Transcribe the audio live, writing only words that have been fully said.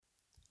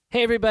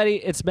Hey, everybody,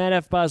 it's Matt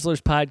F.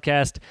 Bosler's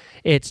podcast.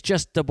 It's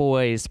Just the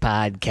Boys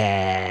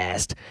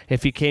podcast.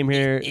 If you came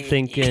here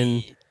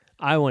thinking,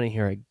 I want to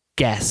hear a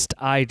guest,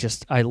 I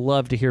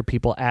love to hear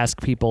people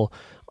ask people,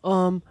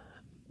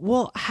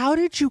 well, how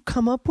did you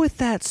come up with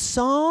that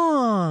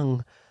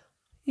song?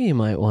 You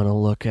might want to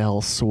look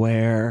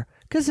elsewhere,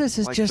 because this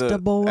is like Just the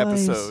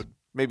Boys. Episode,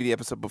 maybe the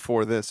episode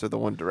before this or the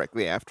one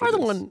directly after Or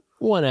this. the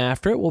one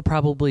after it will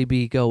probably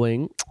be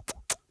going,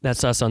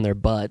 that's us on their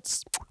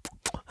butts.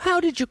 How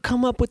did you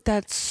come up with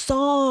that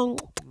song?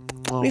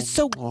 It's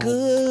so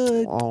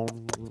good.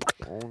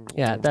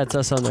 Yeah, that's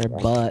us on their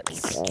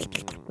butts.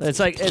 It's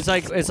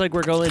like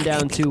we're going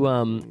down to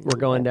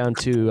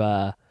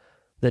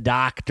the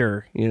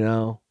doctor, you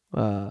know.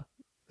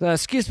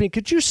 Excuse me,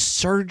 could you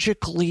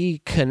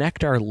surgically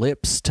connect our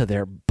lips to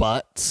their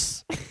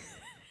butts?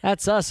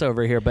 That's us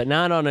over here, but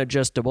not on a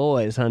Just a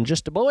Boys. On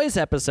Just a Boys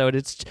episode,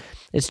 it's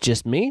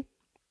just me.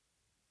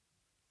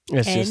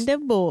 It's and just the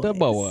boys. the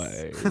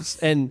boys.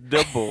 And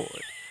The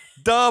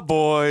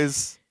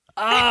boys.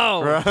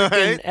 oh, Right?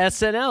 freaking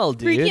SNL,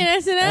 dude. Freaking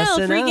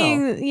SNL.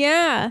 Freaking,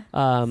 yeah. The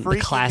Freaking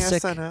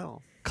classic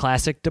SNL.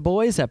 Du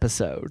Bois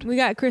episode. We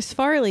got Chris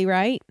Farley,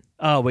 right?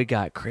 Oh, we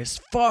got Chris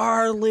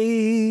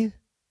Farley.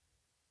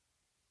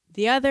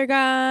 The other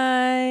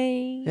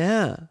guy.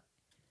 Yeah.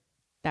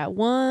 That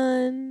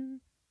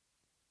one.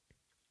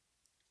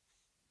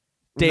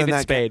 David that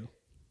guy- Spade.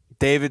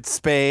 David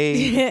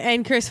Spade.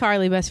 And Chris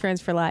Farley, best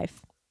friends for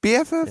life.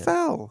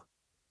 BFFL.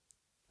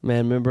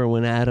 Man, remember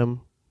when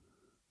Adam,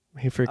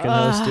 he freaking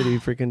hosted, he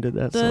freaking did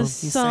that The song?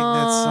 He sang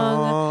that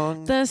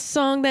song. The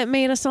song that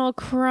made us all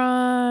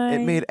cry.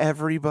 It made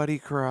everybody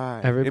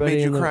cry. Everybody it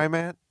made in you the- cry,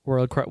 Matt?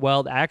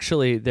 Well,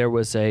 actually, there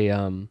was a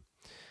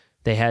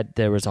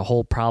there was a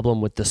whole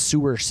problem with the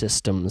sewer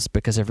systems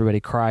because everybody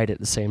cried at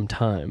the same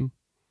time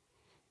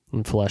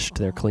and flushed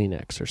their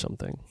Kleenex or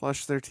something.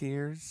 Flush their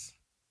tears.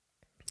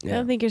 I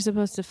don't think you're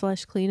supposed to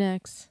flush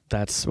Kleenex.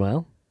 That's,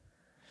 well,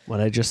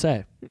 what'd I just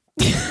say?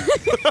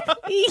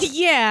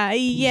 Yeah, The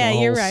you're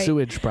whole right.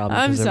 Sewage problem.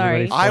 I'm 'cause sorry.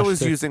 everybody I flushed was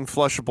their- using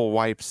flushable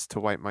wipes to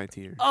wipe my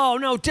tears. Oh,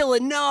 no,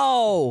 Dylan,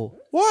 no!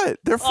 What?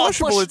 They're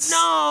flushable.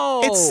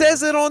 No! It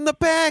says it on the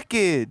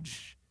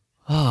package.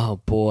 Oh,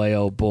 boy,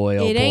 oh, boy,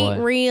 oh, It boy.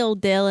 ain't real,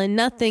 Dylan.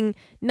 Nothing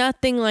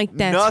like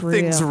that's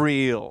Nothing's real.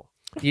 real.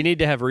 You need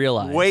to have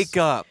Realize. Wake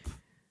up.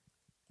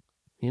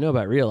 You know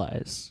about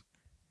Realize.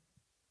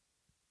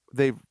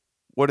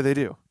 What do they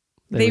do?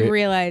 They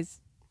realize.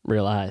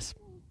 Realize.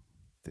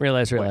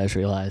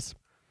 Realize.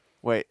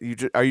 Wait,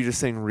 are you just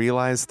saying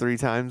realize 3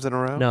 times in a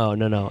row?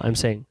 No. I'm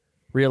saying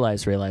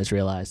realize.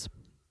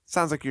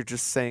 Sounds like you're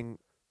just saying.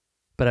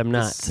 But I'm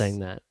not This- saying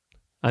that.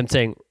 I'm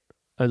saying,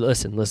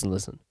 listen.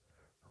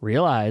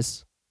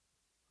 Realize.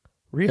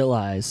 Do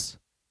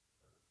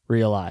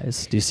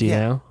you see Yeah.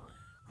 now?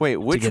 Wait, Do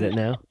you which? get it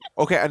now?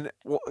 Okay, and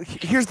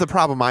here's the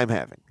problem I'm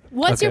having.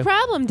 What's your Okay.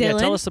 problem, Dylan? Yeah,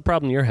 tell us the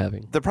problem you're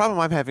having. The problem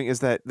I'm having is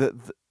that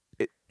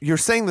you're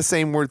saying the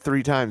same word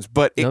 3 times,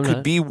 but it No, I'm could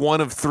not. be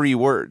one of 3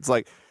 words.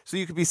 Like, so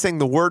you could be saying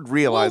the word well,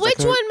 realize. which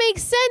one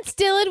makes sense,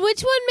 Dylan?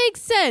 Which one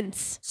makes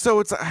sense?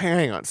 So it's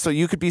hang on. So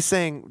you could be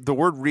saying the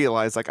word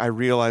realize, like I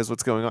realize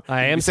what's going on.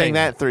 I You'd am be saying saying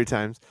that 3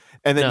 times,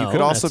 and then you No,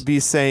 could also that's- be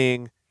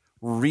saying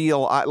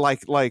real. Is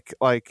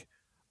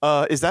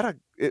that a?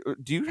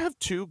 Do you have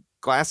 2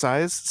 glass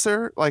eyes,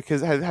 sir? Like,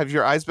 have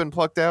your eyes been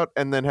plucked out,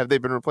 and then have they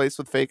been replaced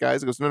with fake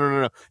eyes? It goes,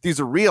 no. These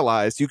are real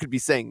eyes. You could be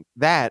saying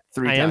that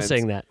 3 times. I am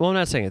saying that. Well, I'm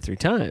not saying it 3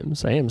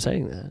 times. I am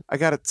saying that. I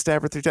got to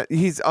stab her 3 times.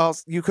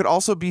 You could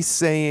also be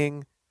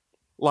saying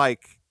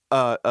like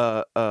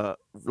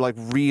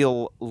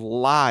real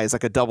lies,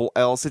 like a double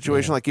L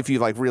situation. Yeah. Like if you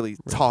like really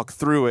talk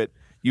through it,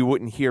 you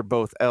wouldn't hear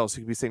both L's.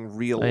 You could be saying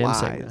real I am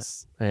saying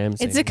lies. I am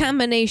saying It's a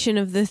combination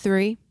of the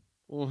 3.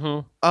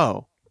 Mm-hmm.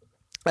 Oh,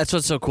 That's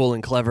what's so cool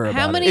and clever about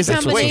How it. many is it?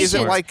 That's what's Wait, so is it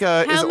smart. like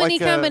How many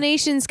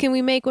combinations can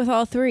we make with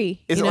all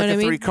 3? Is you it know like what a I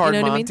mean? 3 card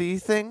you know what I Monty mean?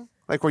 thing?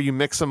 Like where you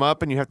mix them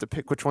up and you have to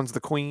pick which one's the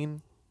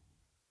queen?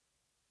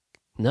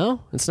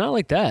 No, it's not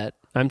like that.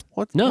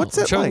 What's I'm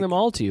it showing like? them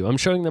all to you. I'm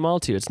showing them all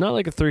to you. It's not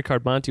like a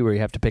 3-card Monty where you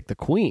have to pick the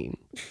queen.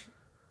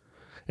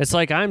 It's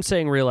like I'm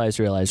saying realize.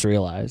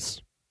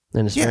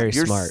 And it's very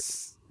you're smart.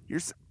 You're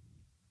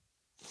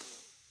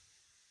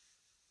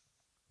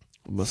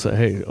I'm gonna say,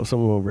 hey,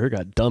 someone over here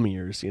got dumb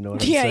ears. You know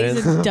what I'm Yeah, saying?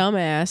 he's a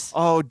dumbass.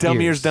 oh,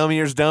 dumb Ears.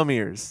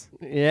 ears.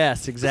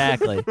 Yes,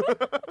 exactly.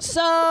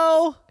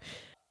 So,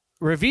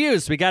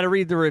 reviews. We got to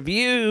read the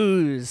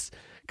reviews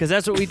because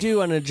that's what we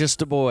do on a Just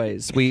the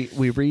Boys. We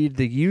read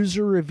the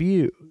user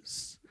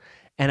reviews,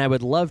 and I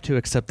would love to,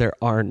 except there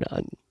are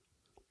none.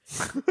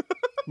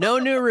 No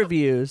new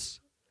reviews.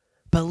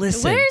 But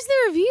listen, Where's the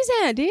reviews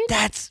at, dude?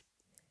 that's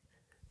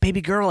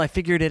baby girl. I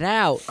figured it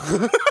out.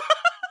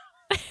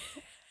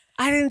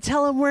 I didn't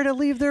tell him where to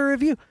leave their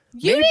review.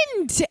 You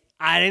didn't.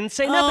 I didn't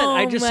say nothing.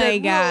 I Oh just my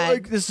said, well, God.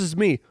 like, this is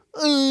me.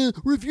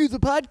 Review the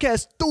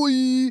podcast.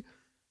 Doi.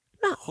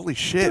 Holy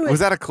shit! Do it. Was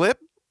that a clip?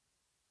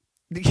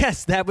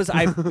 Yes, that was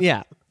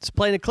yeah. It's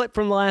playing a clip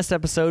from the last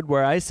episode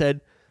where I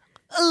said,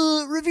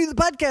 review the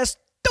podcast.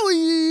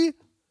 Doi.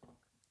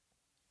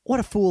 What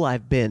a fool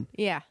I've been.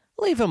 Yeah.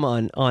 leave them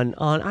on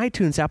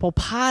iTunes, Apple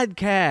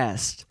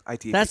Podcast.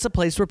 ITV. That's the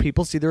place where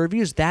people see the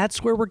reviews.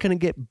 That's where we're going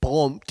to get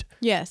bumped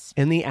Yes.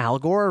 in the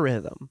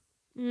algorithm.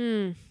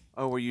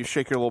 Oh, where you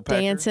shake your little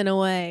pecker? Dancing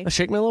away. I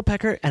shake my little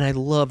pecker, and I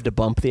love to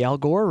bump the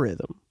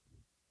algorithm.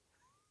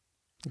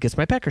 It gets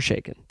my pecker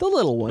shaken. The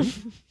little one.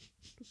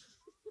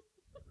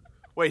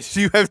 Wait,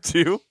 do you have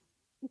two?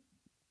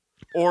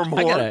 Or more?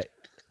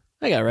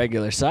 I got a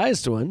regular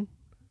sized one.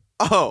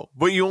 Oh,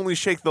 but you only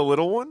shake the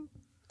little one?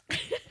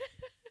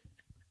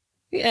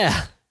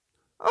 Yeah.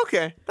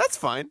 Okay, that's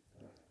fine.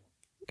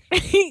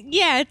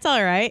 Yeah, it's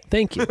all right.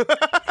 Thank you.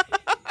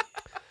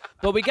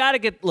 But we got to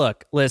get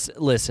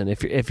listen.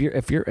 If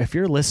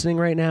you're listening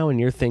right now and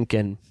you're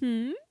thinking,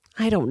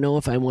 I don't know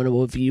if I want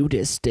to review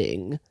this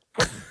thing.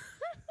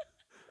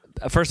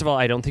 First of all,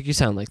 I don't think you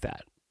sound like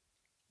that.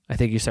 I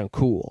think you sound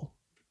cool.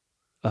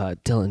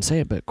 Dylan, say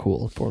a bit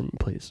cool for me,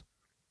 please.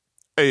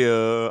 Hey,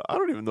 I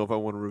don't even know if I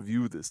want to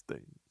review this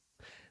thing.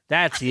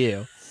 That's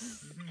you.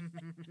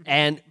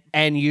 and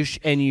you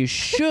should you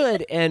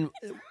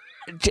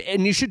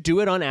should do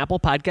it on Apple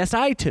Podcast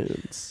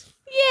iTunes.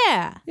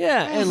 Yeah.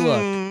 Yeah, and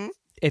look,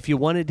 if you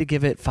wanted to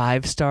give it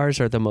 5 stars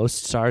or the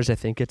most stars, I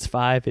think it's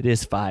 5. It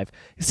is 5.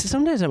 So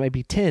sometimes it might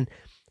be 10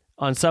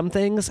 on some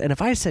things, and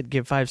if I said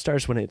give 5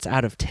 stars when it's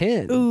out of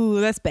 10,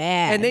 Ooh, that's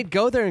bad. and they'd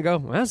go there and go,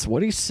 well, "That's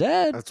what he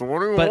said." That's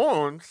what he But-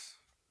 wants.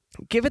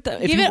 Give it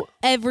give it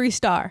every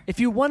star. if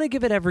you want to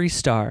give it every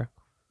star,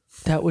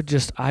 I would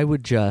just I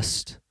would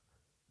Jizz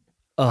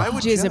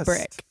a just-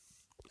 brick.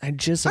 I'd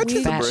just I'd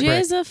jizz a fat brick.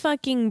 brick. Jizz a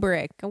fucking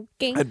brick.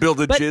 Okay. I'd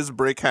build a But- jizz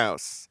brick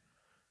house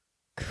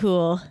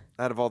Cool.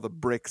 out of all the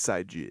bricks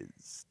I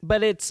jizz.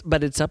 But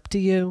it's up to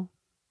you.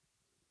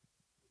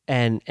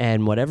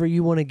 And whatever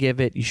you want to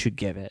give it, you should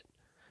give it.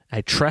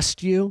 I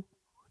trust you.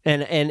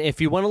 And if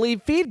you want to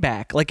leave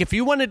feedback, like if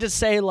you wanted to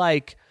say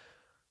like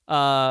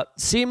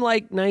seem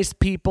like nice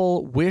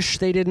people, wish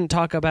they didn't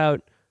talk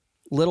about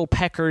little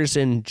peckers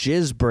and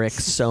jizz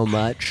bricks so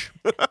much,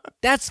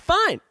 that's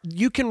fine.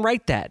 You can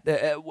write that.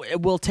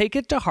 We'll take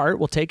it to heart.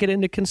 We'll take it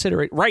into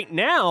consideration. Right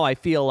now, I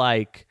feel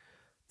like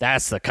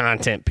that's the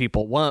content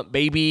people want,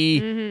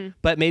 baby.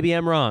 But maybe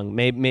I'm wrong.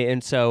 Maybe,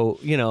 and so,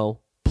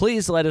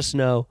 please let us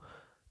know.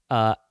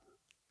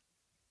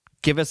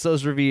 Give us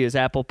those reviews,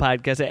 Apple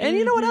Podcasts. And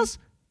you know what else?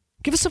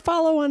 Give us a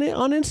follow on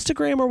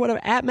Instagram or whatever,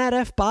 at Matt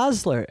F.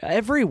 Bosler,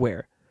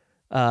 everywhere.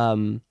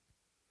 You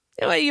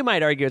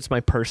might argue it's my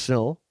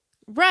personal,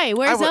 Right.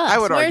 Where's us? I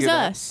would Where's argue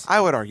us? that.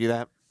 I would argue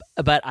that.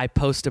 but I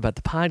post about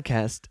the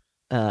podcast,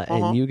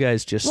 and you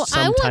guys just Well,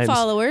 I sometimes want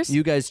followers.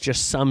 You guys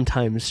just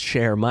sometimes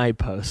share my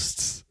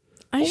posts.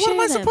 I Well, what share am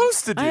I them.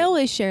 supposed to do? I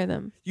always share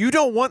them. You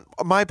don't want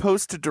my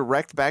post to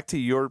direct back to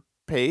your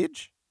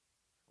page?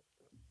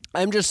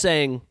 I'm just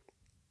saying,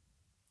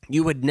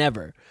 you would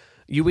never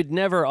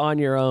on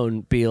your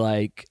own be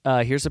like,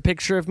 here's a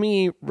picture of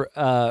me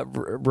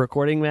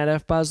recording Matt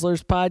F.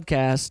 Bosler's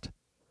podcast.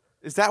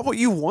 Is that what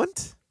you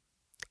want?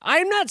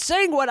 I'm not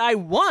saying what I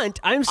want.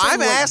 I'm saying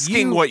I'm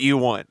asking what you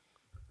want.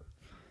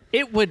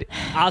 it would.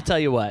 I'll tell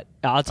you what.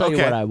 I'll tell you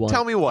Okay, what I want.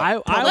 tell me what.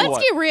 Tell me Let's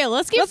what. get real.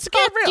 Let's get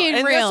fucking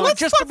And real. That's what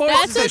just the boys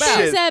That's what is about.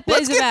 this ep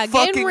Let's is get about.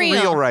 Getting fucking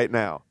real. right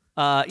now.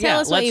 Yeah,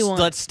 us what you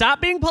want. let's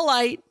stop being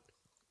polite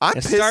I'm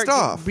and pissed start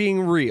off. being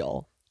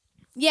real.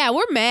 Yeah,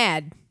 we're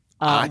mad.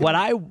 What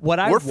I We're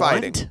want,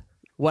 fighting.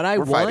 what I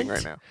We're fighting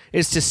want right now.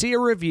 is to see a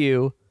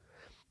review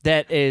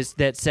that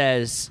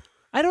says,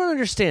 I don't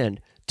understand.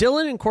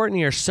 Dylan and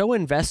Courtney are so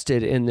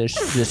invested in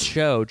this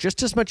show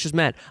just as much as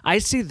Matt. I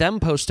see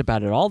them post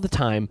about it all the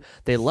time.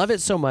 They love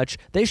it so much.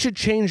 They should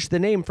change the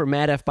name for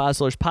Matt F.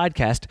 Bosler's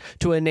podcast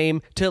to a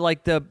name to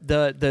like the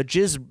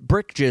Jizz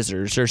Brick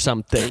Jizzers or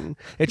something.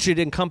 It should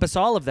encompass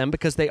all of them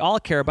because they all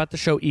care about the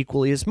show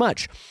equally as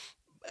much.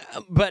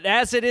 But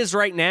as it is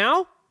right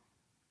now,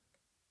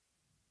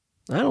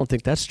 I don't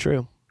think that's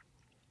true.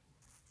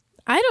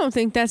 I don't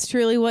think that's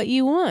truly what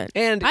you want.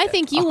 And I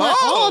think you want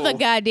all the Oh.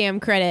 goddamn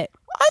credit.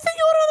 I think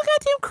you want all the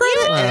goddamn credit.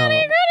 You want all the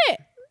goddamn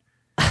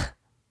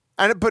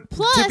credit. But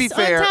Plus, to be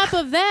fair, on top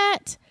of that,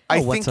 I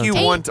Oh, what's think you on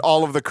top? want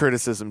all of the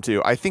criticism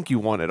too. I think you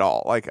want it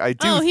all. Like I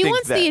do. he think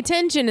wants that. the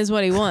attention is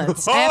what he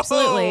wants. Oh!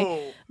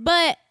 Absolutely.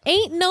 But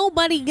ain't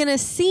nobody gonna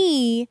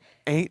see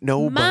Ain't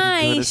nobody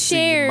my gonna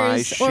see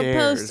my shares or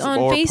shares posts on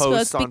or Facebook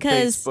posts on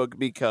because Facebook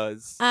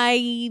because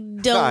I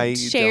don't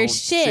share don't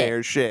shit.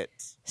 Share shit.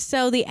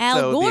 So the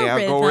So the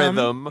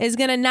algorithm is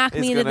gonna knock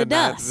It's me into gonna the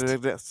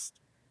not- dust.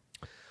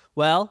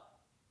 well,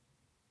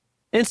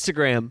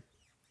 Instagram.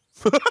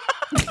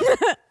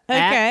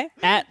 Okay.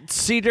 At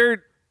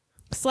Cedar.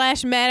 /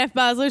 Matt F.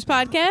 Bosler's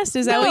podcast.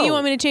 Is that what No. you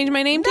want me to change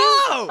my name to?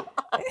 No!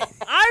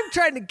 I'm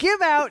trying to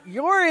give out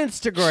your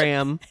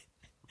Instagram.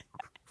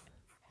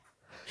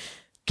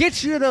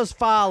 Get you those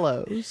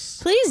follows.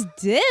 Please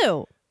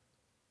do.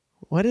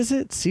 What is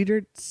it?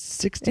 Cedar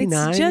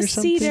 69 It's or just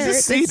something? Cedar. It's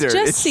just Cedar. It's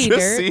just It's Cedar.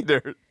 just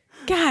Cedar.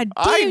 God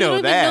damn, I you know don't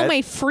even that. know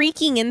my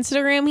freaking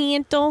Instagram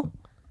handle.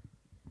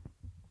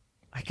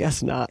 I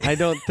guess not. I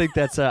don't think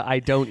that's I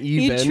don't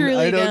even. truly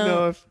I don't don't.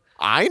 know if.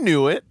 I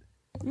knew it.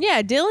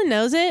 Yeah, Dylan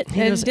knows it. He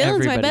And knows Dylan's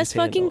my everybody's best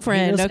fucking handle.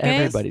 friend, He knows okay?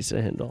 everybody's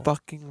handle.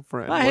 Fucking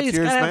friend. Well, What's he's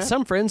yours, got to have Matt?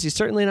 some friends. He's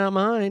certainly not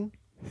mine.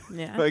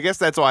 Yeah. But I guess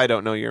that's why I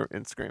don't know your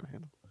Instagram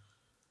handle.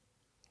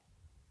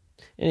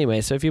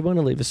 Anyway, so if you want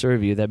to leave us a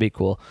review, that'd be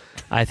cool.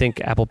 I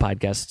think Apple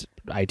Podcast,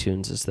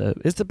 iTunes is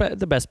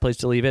the best place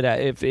to leave it.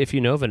 If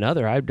you know of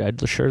another,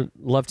 I'd sure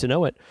love to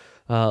know it.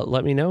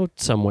 Let me know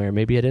somewhere,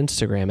 maybe at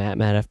Instagram at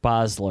Matt F.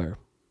 Bosler.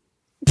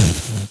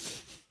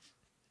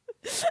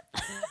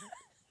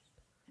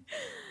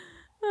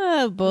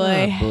 Oh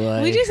boy. Oh,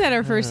 boy. We just had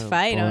our first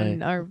fight boy.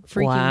 on our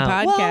freaking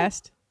Wow.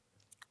 podcast.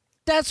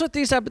 That's what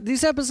these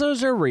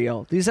episodes are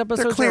real. These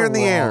episodes They're clear are in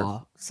the air.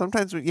 raw.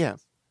 Sometimes, yeah.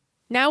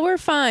 Now we're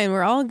fine.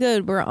 We're all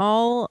good. We're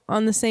all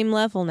on the same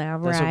level now,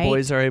 That's right? what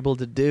boys are able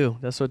to do.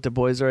 That's what the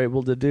boys are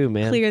able to do,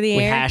 man. Clear the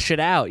we air. hash it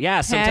out.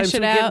 Yeah, sometimes Hash it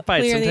we get in out,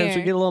 fights. clear the Sometimes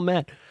we air. get a little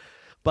mad.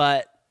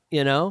 But,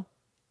 you know,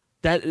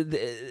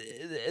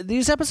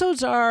 these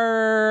episodes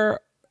are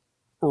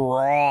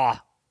raw.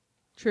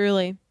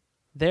 Truly.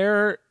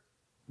 They're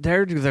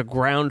the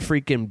ground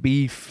freaking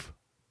beef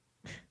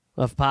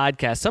of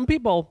podcasts. Some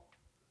people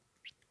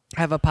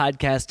have a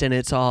podcast and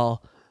it's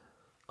all,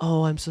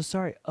 oh, I'm so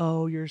sorry.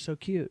 Oh, you're so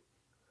cute.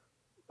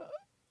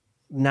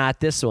 Not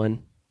this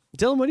one.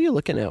 Dylan, what are you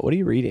looking at? What are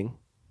you reading?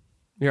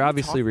 You're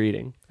obviously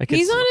reading.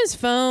 He's on his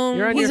phone.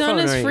 You're on He's your on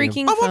phone, his aren't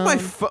you? freaking I'm phone. on my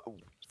phone.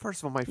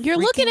 First of all, my You're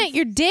looking freaking- at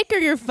your dick or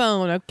your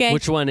phone, okay?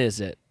 Which one is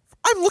it?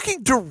 I'm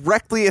looking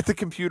directly at the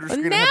computer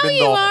screen. and now have been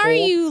you the are,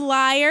 whole- you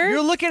liar.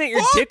 You're looking at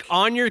your dick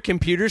on your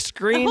computer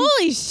screen?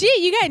 Holy shit,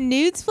 you got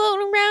nudes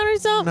floating around or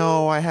something?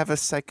 No, I have a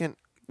second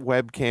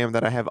webcam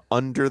that I have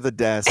under the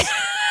desk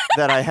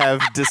that I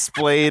have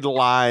displayed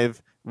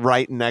live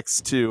right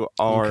next to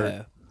our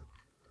Okay.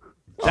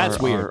 That's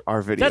our- weird.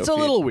 Our video. That's a feed.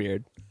 little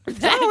weird.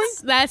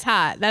 That's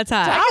hot. That's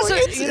hot. I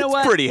guess It's, you know it's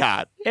what? pretty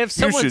hot. If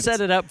someone should- set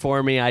it up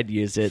for me, I'd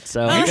use it.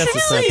 So Oh, I guess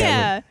it's hell not that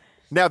yeah.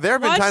 Now there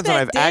have been Watch times when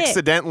that I've dick.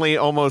 accidentally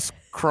almost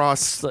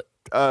crossed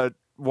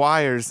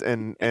wires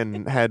and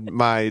had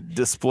my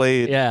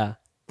displayed Yeah.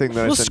 thing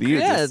that I Well, sent to you.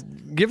 yeah, just-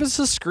 give us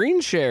a screen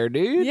share,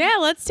 dude. Yeah,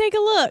 let's take a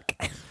look.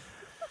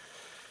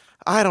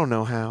 I don't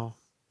know how.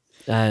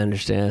 I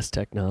understand it's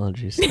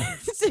technology. So.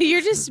 So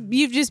you've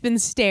just been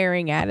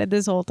staring at it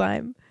this whole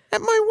time.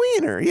 At my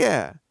wiener,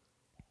 yeah.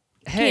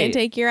 Hey, Can't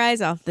take your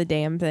eyes off the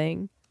damn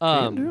thing.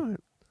 Can't do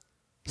it.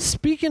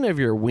 speaking of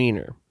your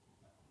wiener,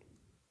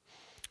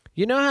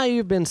 you know how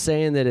you've been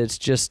saying that it's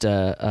just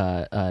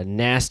a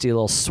nasty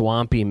little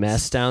swampy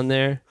mess down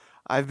there?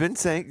 I've been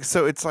saying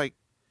so. It's like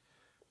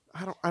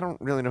I don't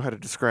really know how to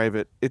describe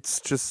it. It's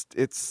just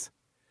it's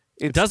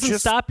It doesn't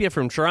just, stop you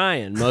from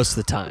trying most of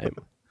the time.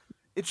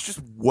 It's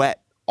just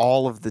wet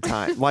all of the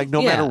time. Like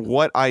no Yeah. matter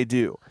what I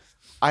do,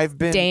 I've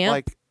been Damp?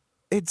 like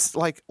it's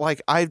like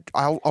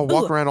I'll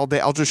walk Ooh. around all day.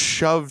 I'll just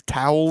shove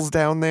towels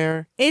down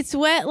there. It's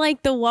wet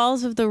like the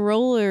walls of the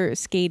roller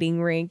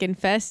skating rink in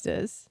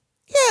Festus.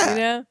 Yeah, You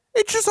know?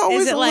 it's just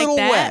always it a like little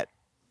that? wet.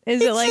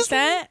 Is it It's like just-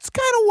 that? It's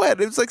kind of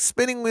wet. It's like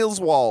spinning wheels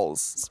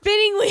walls.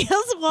 Spinning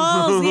wheels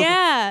walls,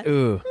 yeah.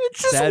 Ooh,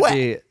 It's just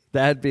wet.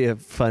 that'd be a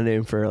fun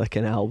name for like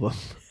an album.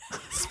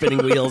 Spinning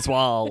Wheels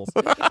Walls.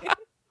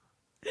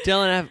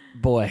 Dylan,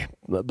 boy,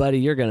 buddy,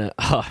 you're gonna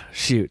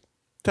shoot.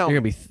 Tell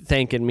You're me. gonna be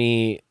thanking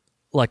me,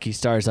 Lucky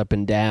Stars Up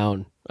and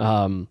Down.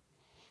 I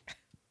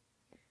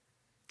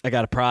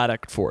got a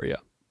product for you.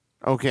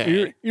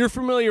 Okay. You're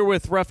familiar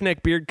with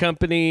Roughneck Beard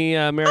Company,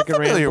 American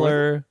familiar with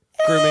Rambler,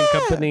 Grooming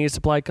Company,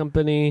 Supply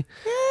Company.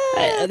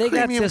 They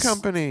got Premium this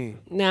company.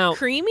 now.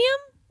 Premium?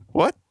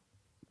 What?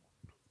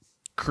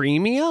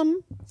 Creamium?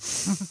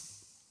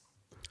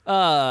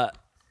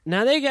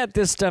 Now they got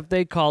this stuff.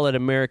 They call it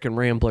American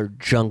Rambler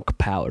junk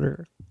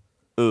powder.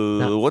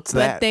 What's But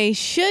that? they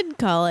should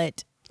call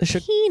it They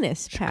should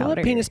penis call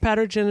powder. it penis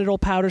powder, genital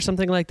powder,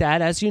 something like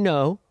that. As you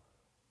know,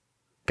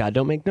 God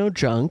don't make no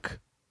junk.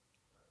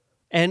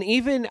 And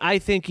even I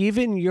think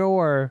even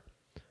your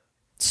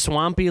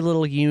swampy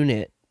little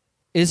unit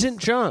isn't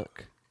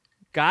junk.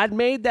 God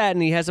made that,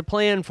 and He has a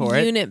plan for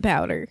it. Unit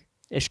powder.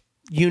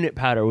 Unit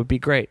powder would be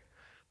great,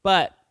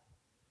 but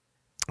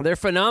they're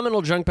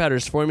phenomenal junk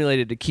powders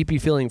formulated to keep you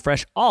feeling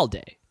fresh all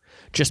day.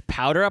 Just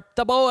powder up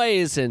the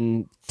boys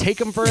and take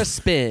them for a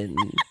spin.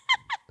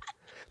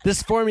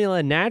 This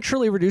formula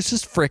naturally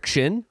reduces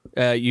friction.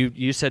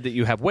 You said that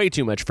you have way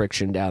too much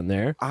friction down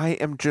there. I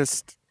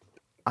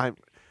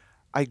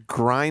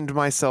grind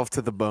myself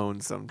to the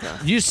bone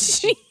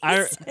sometimes.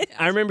 I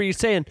remember you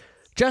saying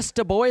Just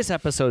a Boys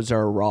episodes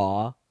are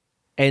raw,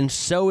 and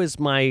so is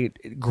my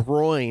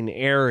groin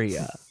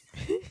area.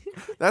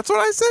 That's what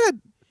I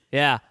said.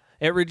 Yeah,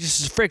 it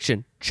reduces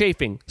friction,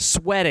 chafing,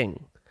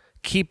 sweating,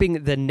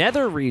 keeping the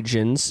nether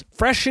regions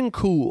fresh and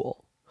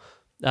cool.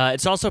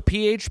 It's also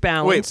pH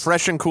balanced. Wait,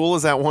 fresh and cool,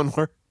 is that one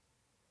word?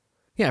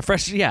 Yeah,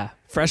 fresh. Yeah,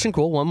 fresh and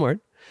cool. One word.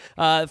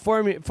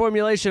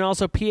 Formulation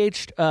also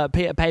pH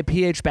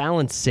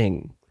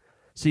balancing,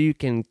 so you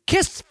can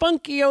kiss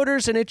funky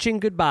odors and itching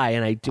goodbye.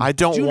 And I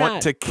don't do want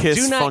not- to kiss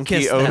do not funky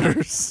kiss them.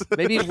 odors.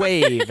 Maybe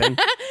wave. And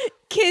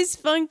Kiss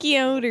funky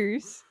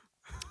odors.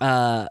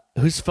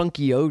 who's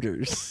funky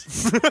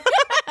odors?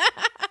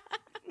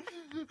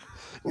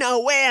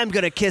 No way I'm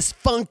going to kiss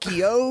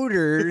funky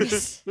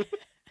odors.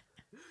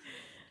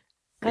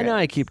 I know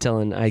I keep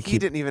telling He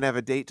didn't even have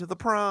a date to the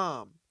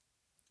prom.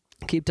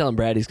 keep telling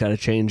Brad he's got to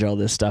change all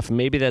this stuff.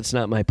 Maybe that's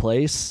not my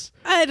place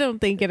I don't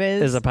think it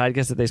is. as a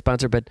podcast that they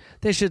sponsor, but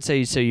they should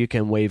say so you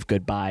can wave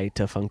goodbye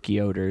to funky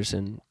odors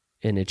and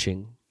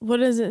itching. What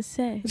does it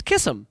say? Just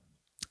kiss them.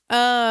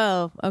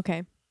 Oh,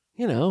 okay.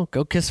 You know,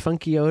 go kiss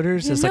funky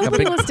odors. It's like a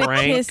Nobody big wants to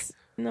prank. kiss.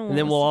 No one And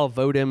then we'll all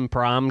vote him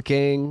prom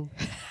king.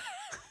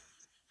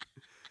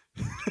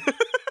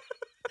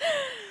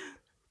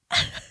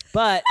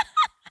 But,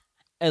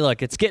 hey,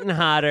 look, it's getting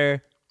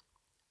hotter.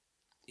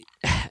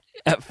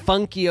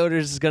 Funky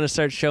odors is going to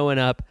start showing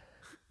up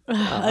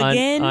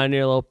Again? on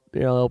your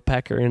little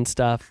pecker and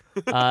stuff.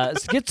 So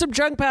get some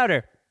junk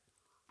powder.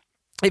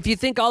 If you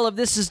think all of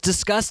this is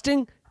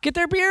disgusting, get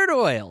their beard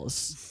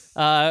oils.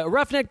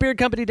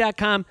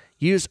 Roughneckbeardcompany.com.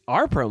 Use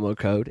our promo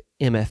code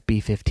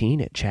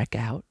MFB15 at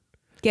checkout.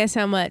 Guess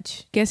how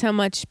much? Guess how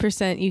much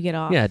percent you get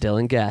off? Yeah,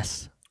 Dylan,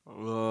 guess.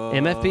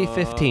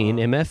 MFB15.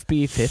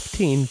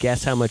 MFB15.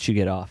 Guess how much you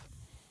get off.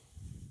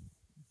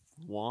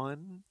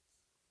 1,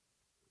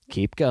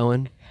 Keep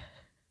going.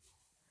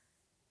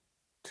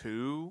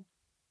 2,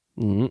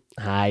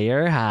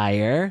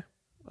 Higher.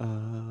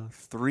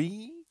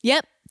 3.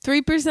 Yep.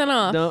 3%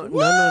 off. No.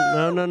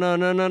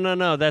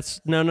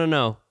 That's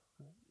no.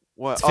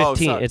 What? It's 15. Oh,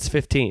 sorry. It's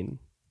 15%.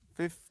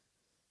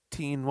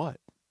 15 what?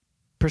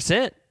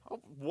 Oh,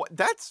 what?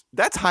 That's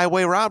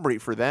highway robbery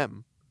for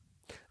them.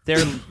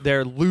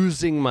 They're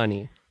losing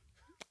money.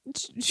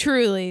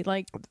 Truly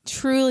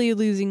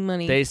losing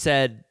money. They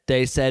said,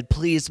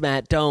 please,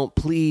 Matt, don't,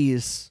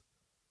 please.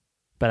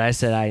 But I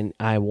said,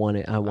 I want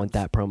it. I want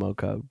that promo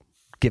code.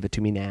 Give it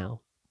to me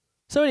now.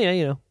 So anyway,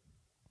 you know,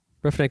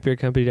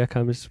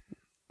 roughneckbeardcompany.com is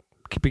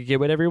get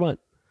whatever you want.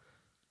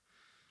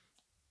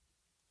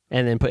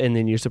 And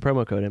then use the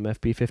promo code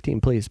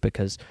MFB15, please,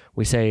 because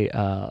we say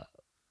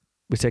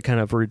kind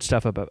of rude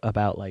stuff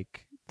about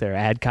like their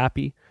ad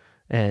copy,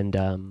 and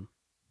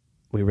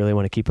we really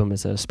want to keep them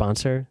as a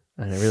sponsor,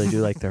 and I really do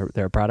like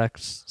their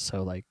products.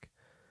 So like,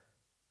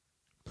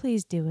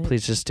 Please do it.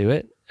 please just do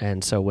it.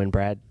 And so when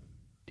Brad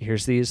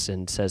hears these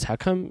and says, "How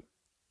come?"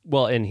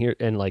 Well,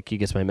 and like he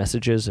gets my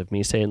messages of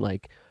me saying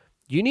like,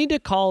 "You need to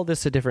call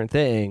this a different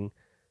thing."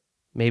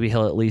 Maybe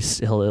he'll at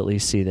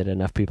least see that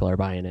enough people are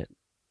buying it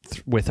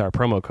with our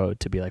promo code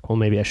to be like, well,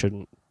 maybe I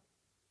shouldn't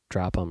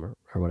drop them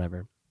or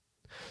whatever.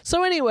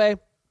 So anyway,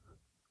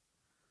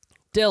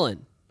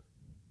 Dylan.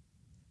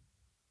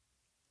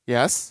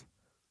 Yes.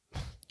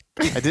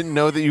 I didn't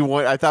know that you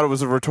want. I thought it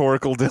was a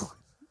rhetorical Dylan.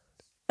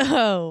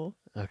 Oh.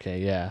 Okay,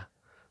 yeah.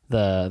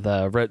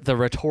 The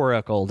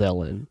rhetorical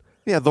Dylan.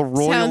 Yeah, the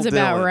royal Sounds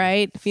about Dylan.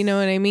 right, if you know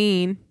what I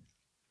mean.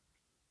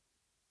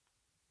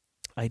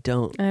 I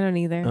don't. I don't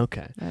either.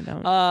 Okay. I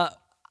don't.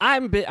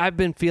 I've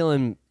been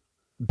feeling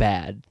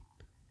bad.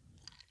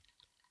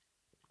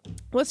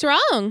 What's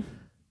wrong?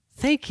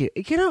 Thank you.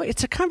 You know,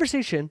 it's a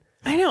conversation.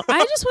 I know.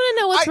 I just want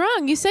to know what's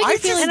wrong. You said I you're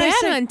just- feeling and I bad,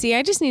 said- Auntie.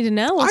 I just need to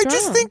know what's I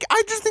just wrong.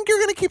 think you're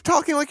gonna keep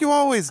talking like you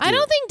always do. I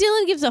don't think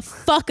Dylan gives a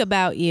fuck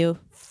about you.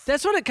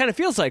 That's what it kind of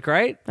feels like,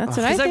 right? That's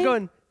what I 'Cause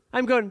think.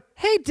 I'm going,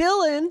 hey,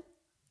 Dylan.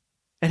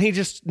 And he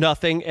just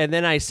nothing. And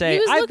then I say,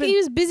 He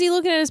was busy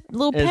looking at his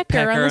little his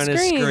pecker, on the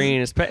his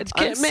screen. screen.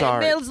 I'm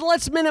sorry.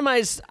 Let's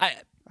minimize.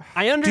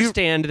 I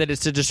understand that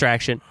it's a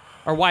distraction,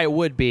 or why it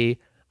would be.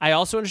 I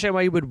also understand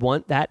why you would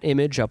want that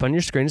image up on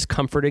your screen. It's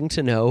comforting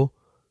to know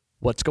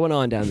what's going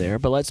on down there.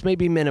 But let's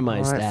maybe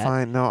minimize All right, that.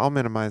 fine. No, I'll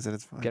minimize it.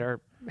 It's fine. Get our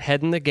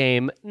head in the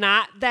game.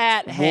 Not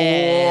that Boy,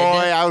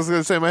 head. I was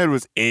gonna say my head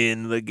was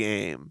in the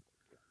game.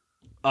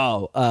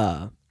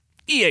 Oh,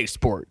 EA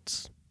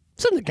Sports.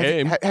 It's in the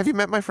game. Have you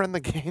met my friend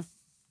the game?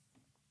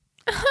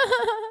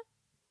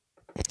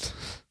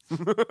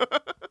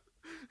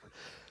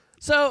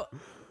 So,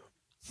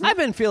 I've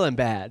been feeling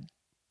bad.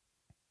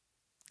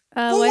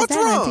 Well, Why's what's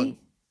that, wrong? Auntie?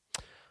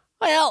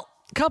 Well,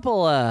 a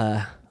couple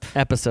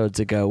episodes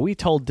ago, we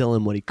told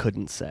Dylan what he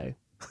couldn't say.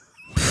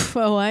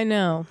 Oh, I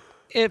know.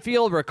 If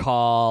you'll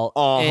recall,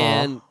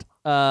 and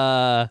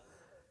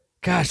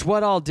gosh,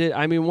 what all did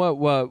I mean? What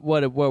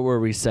were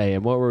we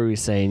saying? What were we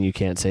saying? You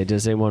can't say.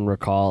 Does anyone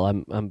recall?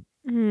 I'm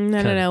I don't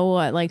know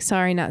what, like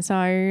sorry, not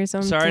sorry or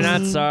something. sorry,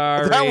 not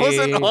sorry. That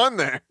wasn't on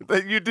there.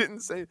 That you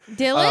didn't say.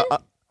 Dylan,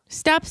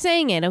 stop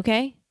saying it,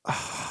 okay?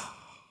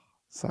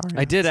 Sorry.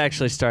 I did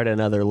actually start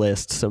another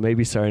list, so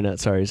maybe sorry, not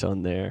sorry's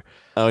on there.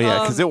 Oh yeah,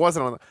 because it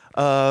wasn't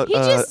on. He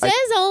just says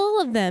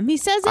all of them. He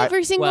says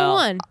every single well,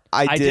 one.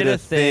 I did a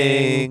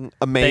thing.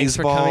 Amazeballs. Thanks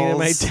for coming to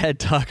my TED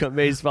Talk.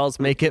 Amazeballs.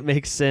 Make it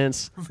make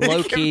sense.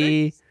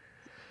 Loki.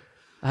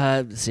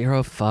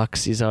 Zero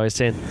fucks. He's always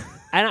saying.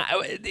 And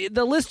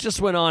the list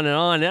just went on and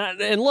on.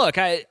 And look,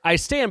 I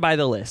stand by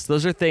the list.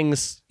 Those are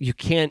things you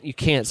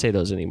can't say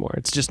those anymore.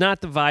 It's just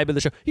not the vibe of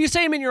the show. You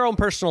say them in your own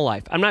personal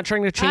life. I'm not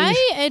trying to change.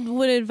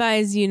 Would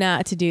advise you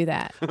not to do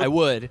that. I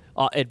would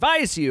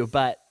advise you,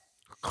 but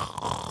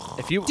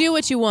if you Do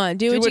what you want.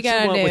 Do what you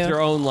gotta want do. with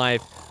your own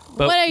life.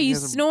 But What are you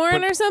guys are-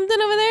 snoring or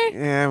something over there?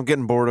 Yeah, I'm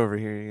getting bored over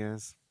here, you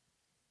guys.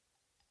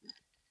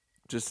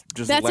 Just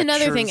That's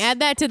another thing. lectures? Add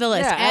that to the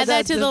list. Yeah, add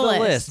that to the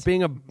list.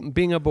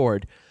 Being a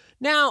board.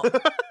 Now,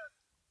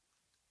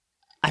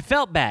 I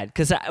felt bad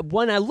because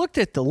when I looked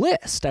at the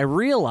list, I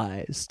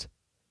realized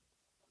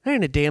there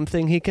ain't a damn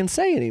thing he can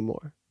say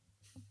anymore.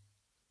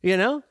 You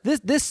know,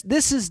 this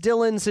is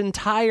Dylan's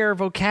entire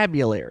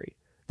vocabulary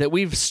that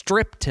we've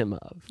stripped him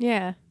of.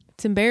 Yeah,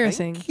 it's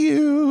embarrassing. Thank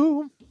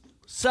you.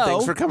 So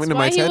Thanks for coming That's to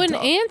my why he TED wouldn't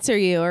Talk. answer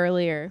you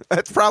earlier.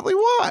 That's probably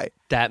why.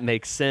 that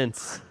makes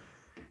sense.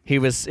 He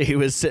was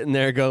sitting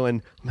there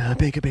going,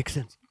 "Make it make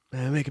sense.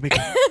 Make it make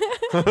sense."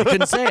 I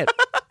couldn't say it.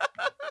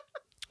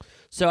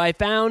 So I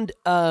found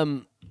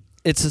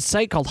it's a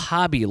site called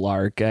Hobby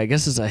Lark. I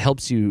guess it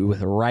helps you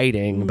with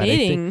writing. But I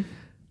think Knitting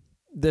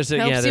there's a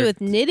helps you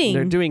with knitting.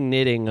 They're doing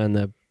knitting on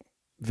the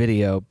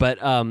video, but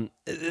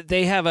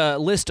they have a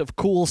list of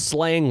cool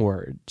slang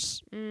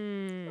words,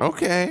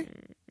 Okay.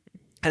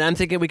 and I'm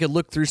thinking we could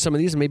look through some of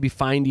these and maybe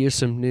find you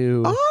some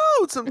new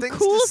Oh, some things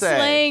cool to say.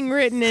 slang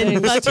written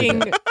in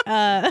fucking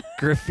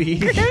graffiti.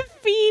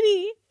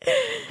 graffiti.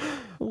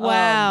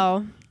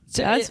 Wow,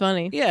 So that's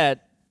funny. Yeah,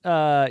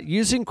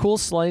 using cool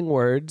slang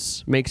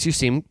words makes you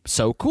seem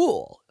so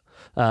cool.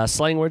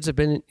 Slang words have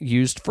been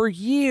used for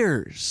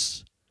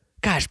years.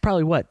 Gosh,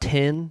 probably what,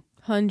 10,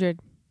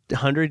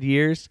 100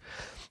 years?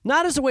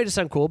 Not as a way to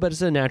sound cool, but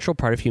as a natural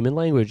part of human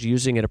language.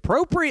 Using it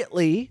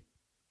appropriately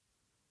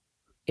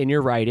in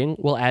your writing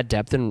will add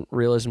depth and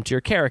realism to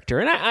your character.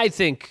 And I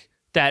think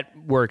that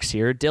works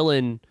here.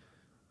 Dylan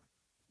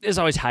is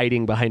always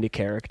hiding behind a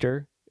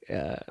character.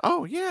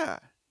 Oh, yeah.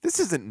 This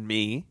isn't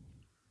me.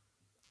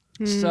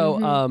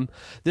 So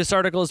this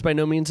article is by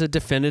no means a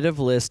definitive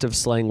list of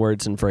slang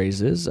words and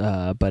phrases,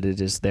 but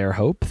it is their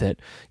hope that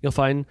you'll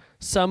find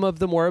some of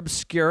the more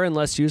obscure and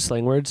less used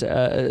slang words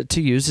to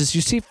use as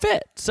you see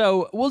fit.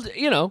 So we'll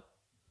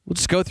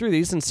just go through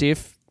these and see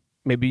if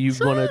maybe you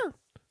want to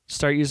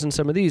start using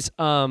some of these.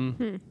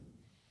 Let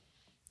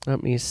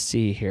me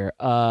see here.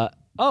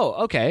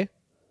 Okay.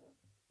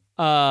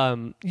 You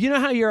know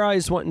how you're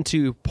always wanting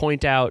to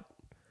point out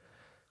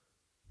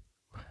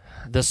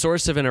the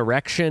source of an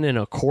erection in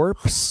a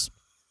corpse?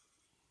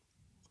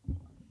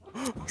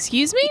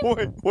 Excuse me?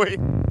 Wait.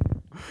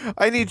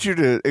 I need you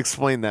to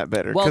explain that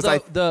better. Well,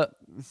 'cause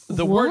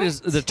the word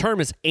is, the term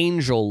is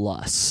angel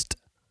lust,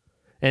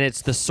 and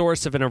it's the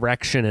source of an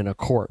erection in a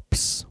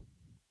corpse.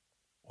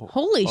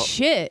 Holy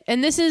shit!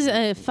 And this is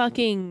a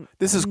fucking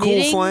This is cool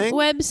knitting slang?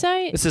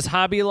 website. This is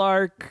Hobby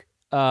Lark,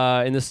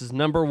 and this is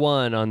number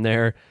 1 on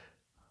there.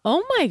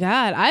 Oh my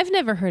god, I've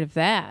never heard of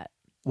that.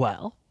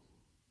 Well,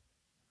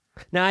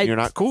 now you're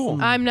not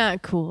cool. I'm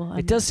not cool.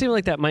 It does seem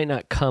like that might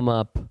not come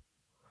up.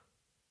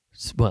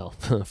 Well,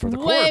 for the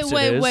Wait, corpse,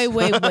 wait, it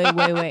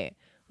is. wait.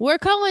 We're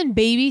calling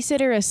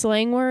babysitter a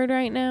slang word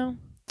right now.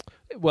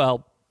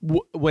 Well,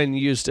 when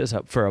used as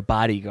for a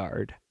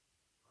bodyguard.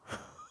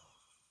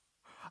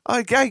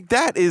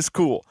 That is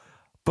cool.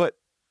 But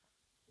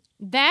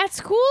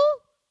That's cool.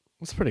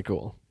 It's pretty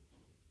cool.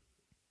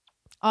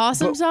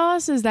 Awesome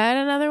sauce. Is that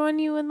another one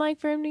you would like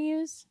for him to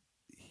use?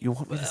 you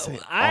want me to say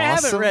I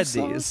haven't awesome read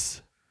sauce?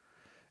 these.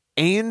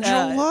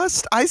 Angel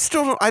lust? I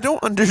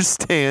don't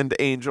understand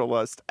angel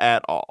lust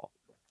at all.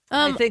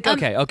 I think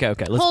okay.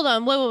 Let's Hold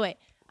on. Wait.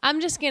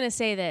 I'm just gonna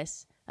say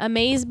this.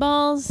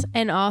 Amazeballs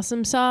and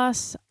awesome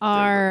sauce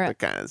are the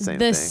kinda same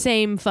the thing.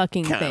 same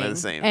fucking Kinda thing, the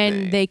same and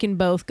thing. they can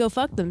both go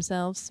fuck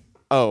themselves.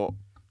 Oh,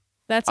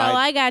 That's all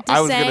I got to I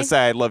was say. gonna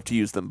say I'd love to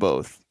use them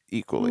both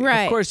equally.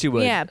 Right. Of course you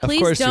would. Yeah, Of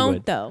please course you don't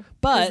would. though. 'cause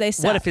But they what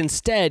suck. if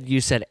instead you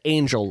said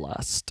angel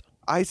lust?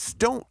 I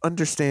don't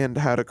understand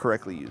how to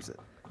correctly use it.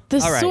 the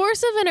all right.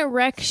 source of an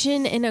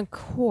erection in a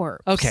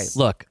corpse? Okay,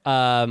 look.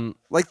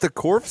 Like the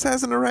corpse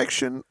has an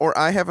erection, or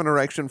I have an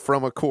erection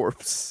from a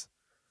corpse.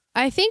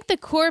 I think the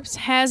corpse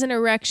has an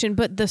erection,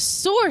 but the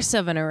source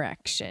of an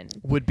erection.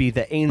 Would be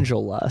the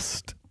angel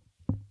lust.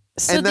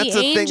 So And that's the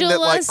a thing angel that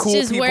like lust cool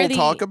is people where the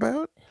talk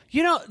about.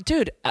 You know,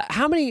 dude,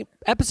 how many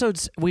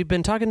episodes we've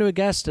been talking to a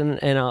guest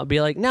and I'll be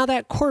like, now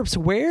that corpse,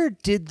 where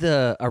did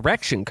the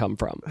erection come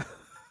from?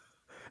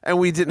 And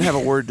we didn't have a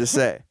word to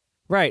say.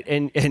 Right.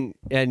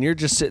 And you're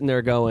just sitting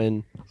there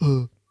going,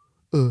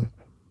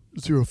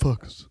 0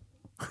 fucks.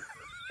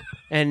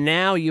 and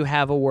now you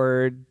have a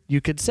word you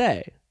could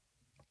say.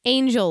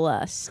 angel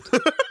lust.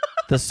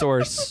 The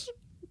source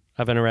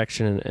of an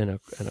erection in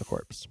a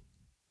corpse.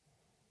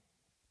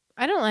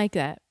 I don't like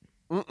that.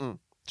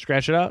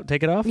 Scratch it out,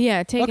 take it off?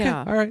 Yeah, take okay. it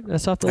off. All right.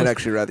 That's off the I'd list.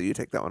 actually rather you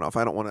take that one off.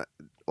 I don't want to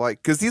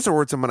because these are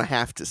words I'm gonna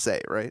have to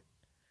say, right?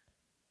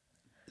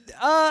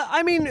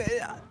 I mean,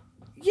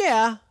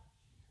 yeah.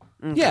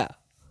 Yeah.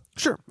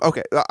 Sure.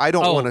 Okay. I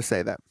don't Oh. want to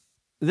say that.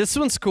 This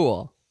one's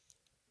cool.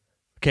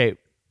 Okay.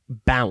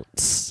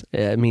 Bounce.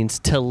 It means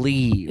to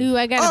leave. Ooh,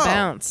 I got to Oh,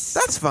 bounce.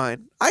 That's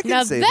fine. I can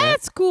Now say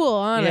that's cool,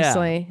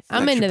 honestly. that.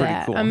 I'm Actually into pretty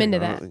that. cool. I'm Hang into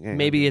on, that. hang on,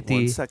 Maybe at 1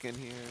 the- second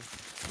here.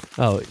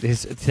 Oh,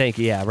 thank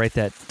you. Yeah, write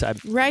that.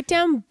 Write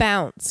down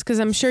bounce because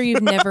I'm sure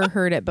you've never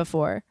heard it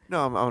before.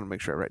 No, I want to make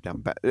sure I write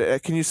down.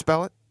 Can you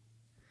spell it?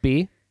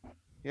 B.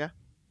 Yeah.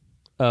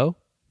 O.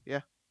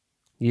 Yeah.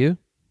 U.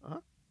 Uh-huh.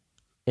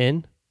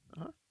 N.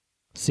 Uh-huh.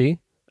 C.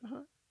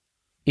 Uh-huh.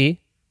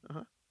 E.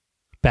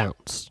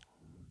 Bounce.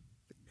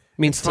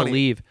 Means It's to funny.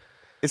 leave.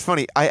 It's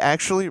funny. I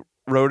actually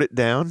wrote it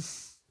down,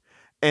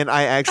 and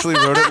I actually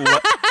wrote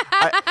it.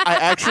 I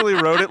actually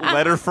wrote it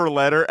letter for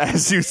letter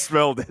as you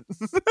spelled it.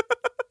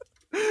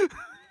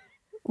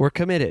 We're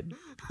committed.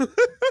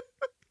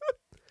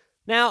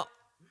 Now,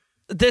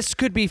 this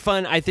could be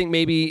fun. I think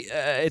maybe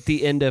at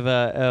the end of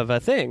a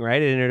thing,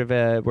 right? At the end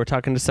of we're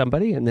talking to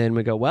somebody, and then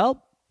we go,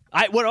 well,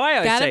 what do I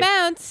always Gotta say?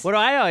 bounce. What do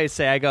I always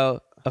say? I go,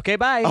 okay,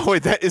 bye. Oh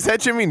wait, is that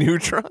Jimmy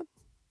Neutron?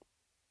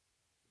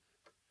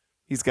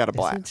 He's got a Is it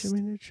blast.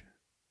 Jimmy Neutron?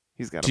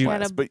 He's got Do a you-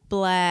 blast. But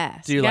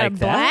Blast. Do you got like a that?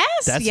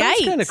 blast? That sounds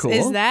kinda Yikes. cool.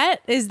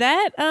 Is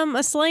that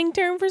a slang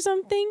term for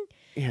something?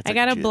 yeah, it's I like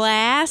got a jizz.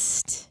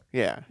 blast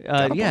Yeah.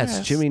 got a Yeah, it's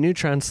blast. Jimmy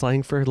Neutron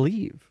slang for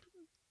leave.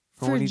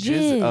 for when he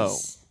jizz.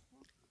 jizz-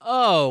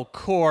 Oh,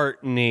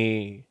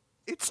 Courtney.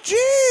 It's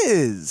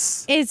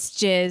jizz. It's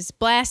jizz.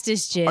 Blast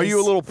is jizz. Are you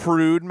a little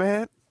prude,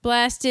 Matt?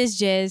 Blast is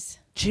jizz.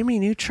 Jimmy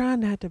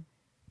Neutron had to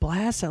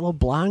blast that little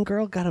blonde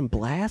girl, got him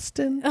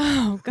blasting.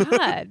 Oh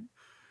God.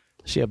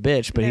 She a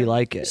bitch, but he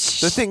like it.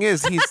 The thing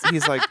is,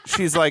 he's like,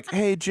 she's like,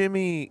 hey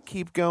Jimmy,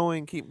 keep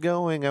going.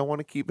 I want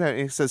to keep.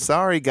 He says,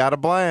 sorry, got a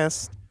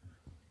blast.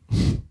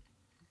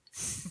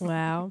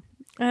 Wow.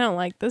 I don't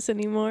like this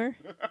anymore.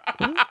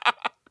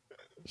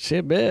 She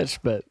a bitch,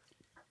 but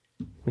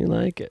we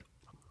like it.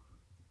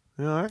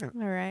 All right. All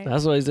right.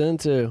 That's what he's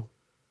into.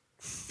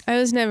 I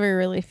was never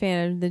really a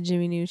fan of the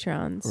Jimmy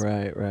Neutrons.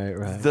 Right.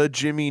 The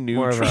Jimmy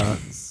More of Neutron.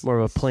 more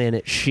of a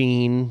Planet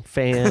Sheen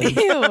fan.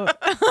 Ew. Oh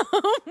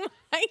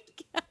my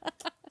God.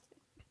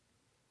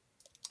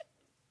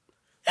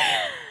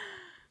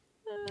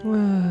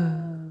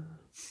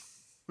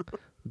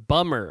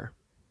 Bummer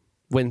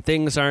when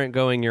things aren't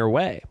going your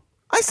way.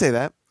 I say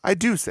that. I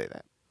do say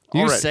that.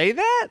 You Already. say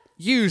that?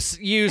 You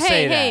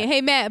say that.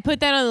 Hey, Matt, put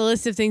that on the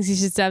list of things you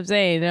should stop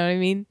saying. You know what I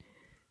mean?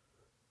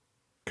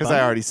 Because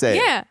I already say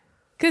it. Yeah,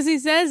 because he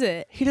says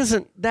it. He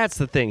doesn't. That's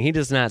the thing. He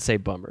does not say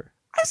bummer.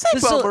 I say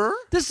This bummer.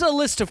 This is a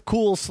list of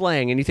cool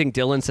slang, and you think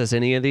Dylan says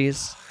any of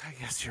these? I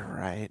guess you're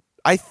right.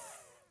 I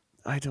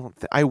don't.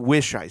 I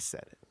wish I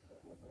said it.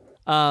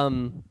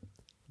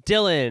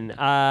 Dylan,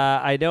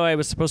 I know I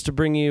was supposed to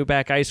bring you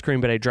back ice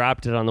cream, but I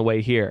dropped it on the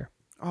way here.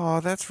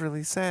 Oh, that's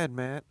really sad,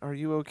 Matt. Are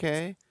you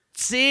okay?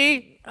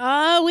 See?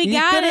 Oh, we You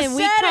got coulda him.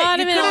 We said it. caught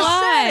You him in a coulda said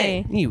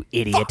lie. You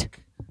idiot.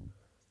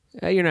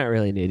 You're not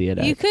really an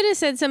idiot. You could have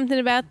said something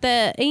about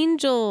the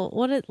angel.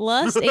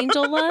 Lust?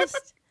 Angel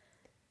lust?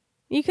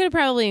 You could have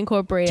probably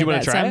incorporated Do you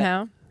wanna that try it?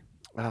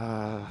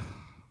 somehow.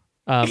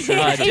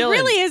 It It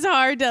really is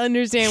hard to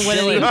understand what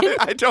it Dylan. means.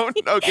 I don't.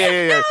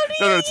 Okay, yeah.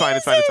 No, it's fine.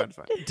 It's fine.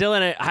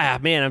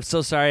 Dylan, man, I'm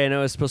so sorry. I know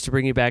I was supposed to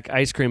bring you back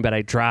ice cream, but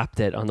I dropped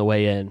it on the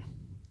way in.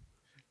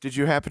 Did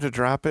you happen to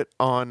drop it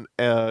on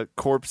a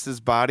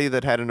corpse's body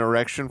that had an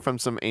erection from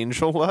some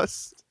angel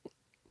lust?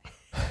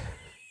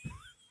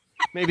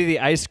 Maybe the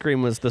ice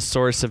cream was the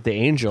source of the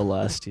angel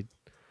lust. You'd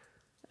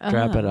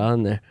drop it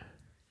on there.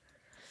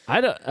 I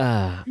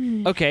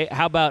don't. Okay,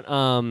 how about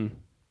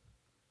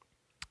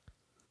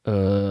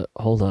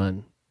hold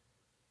on.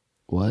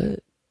 What?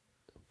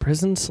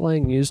 Prison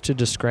slang used to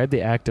describe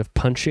the act of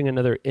punching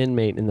another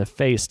inmate in the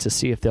face to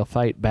see if they'll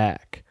fight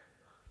back.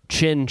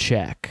 Chin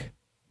check.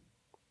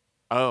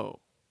 Oh,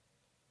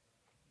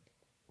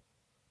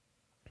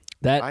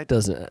 That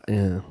doesn't.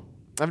 Yeah.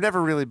 I've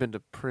never really been to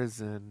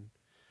prison,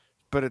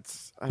 but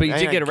it's. But you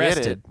did get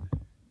arrested.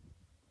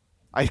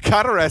 I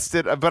got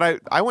arrested, but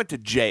I went to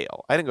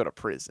jail. I didn't go to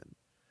prison.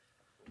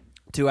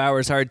 2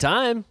 hours hard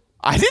time.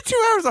 I did 2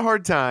 hours of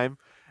hard time,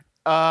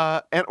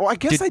 and I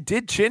guess I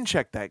did chin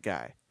check that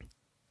guy.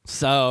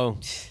 So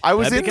I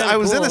was that'd be in kinda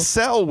a cool.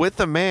 cell with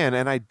a man,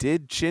 and I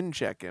did chin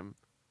check him.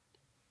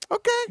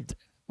 Okay.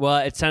 Well,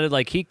 it sounded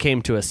like he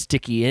came to a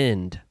sticky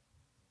end,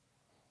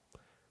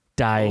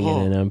 dying in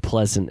an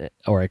unpleasant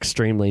or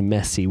extremely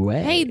messy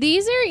way. Hey,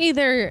 these are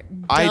either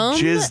dumb I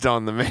jizzed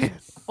on the man.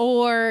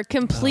 or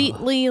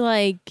completely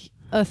like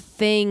a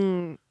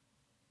thing,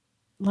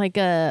 like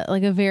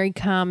a very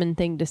common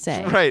thing to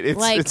say. Right,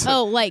 like it's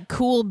like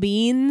cool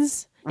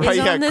beans Right, is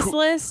yeah, on this cool-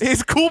 list,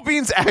 Is Cool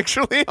Beans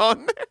actually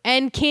on there?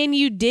 and can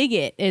you dig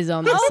it is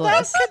on this Oh, that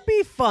list. could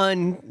be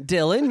fun,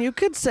 Dylan. You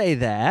could say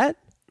that.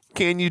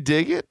 Can you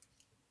dig it?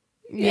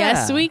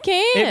 Yes, Yeah. we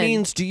can. It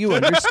means, do you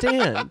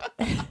understand?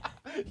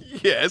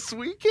 Yes,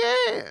 we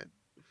can.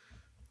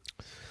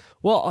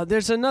 Well,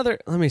 there's another.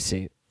 Let me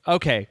see.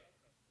 Okay.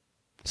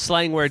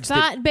 Slang words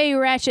Thought Bay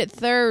Ratchet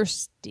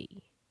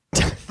thirsty.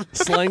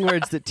 slang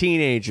words that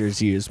teenagers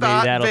use. Maybe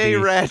Thought that'll Bay be.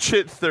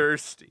 Ratchet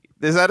thirsty.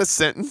 Is that a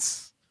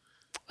sentence?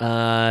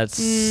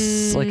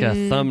 It's like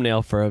a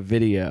thumbnail for a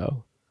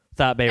video.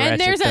 Thought Bay And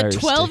Ratchet there's a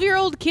thirsty.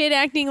 12-year-old kid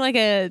acting like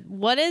a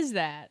what is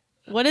that?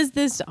 What is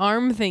this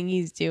arm thing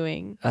he's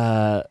doing?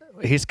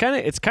 He's kind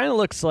of. It's kind of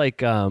looks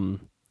like Psy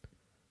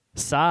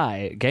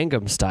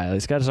Gangnam Style.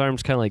 He's got his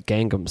arms kind of like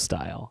Gangnam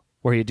Style,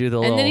 where you do the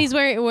little. And then he's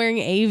wearing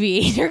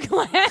aviator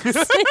glasses.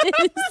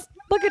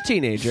 Look at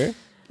teenager.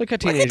 Look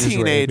at Like a teenagers.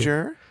 wear it.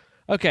 teenager.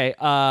 Okay.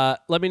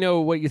 Let me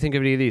know what you think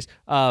of any of these.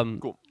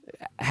 Cool.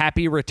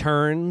 happy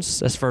returns.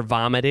 That's for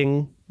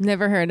vomiting.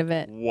 Never heard of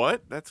it.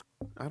 What?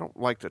 I don't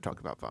like to talk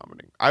about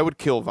vomiting. I would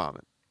kill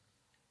vomit.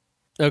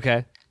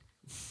 Okay.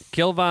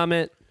 Kill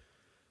vomit.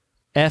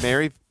 F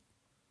Mary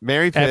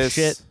F piss.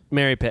 shit.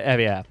 Mary piss.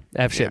 Yeah.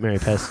 F shit. Yeah. Mary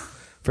piss.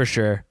 For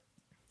sure.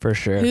 For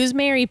sure. Who's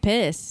Mary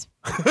Piss?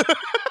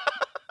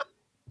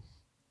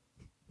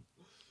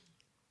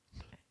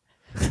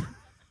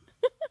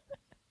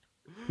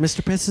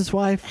 Mr. Piss's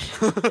wife.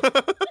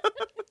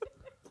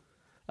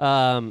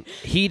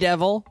 He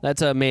Devil.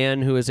 That's a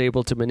man who is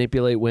able to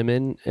manipulate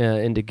women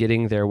into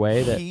getting their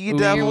way. He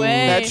devil.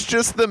 way. That's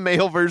just the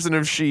male version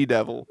of she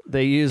devil.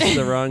 They used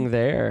the wrong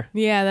there.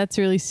 Yeah, that's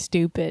really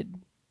stupid.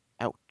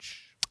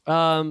 Ouch.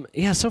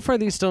 Yeah, so far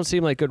these don't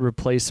seem like good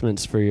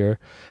replacements for your.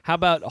 How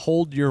about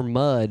Hold Your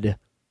Mud?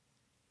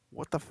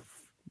 What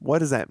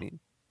does that mean?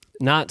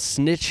 Not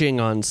snitching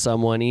on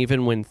someone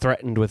even when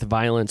threatened with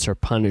violence or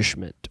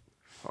punishment.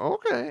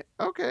 Okay.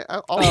 I'll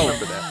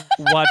remember that.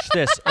 Watch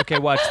this. Okay,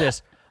 watch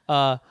this.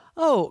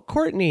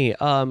 Courtney,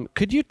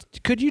 could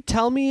you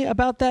tell me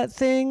about that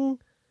thing?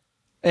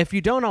 If you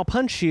don't, I'll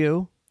punch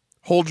you.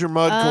 Hold your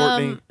mud,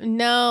 Courtney.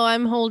 No,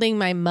 I'm holding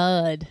my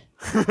mud.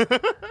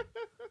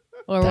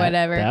 Or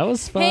whatever. That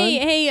was fun.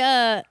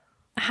 Hey,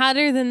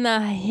 hotter than the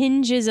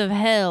hinges of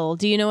hell.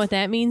 Do you know what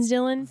that means,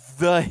 Dylan?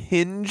 The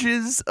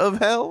hinges of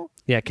hell?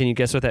 Yeah, can you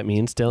guess what that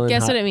means, Dylan?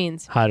 Guess what it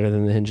means. Hotter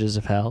than the hinges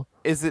of hell.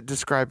 Is it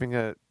describing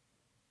a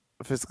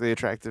physically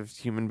attractive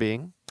human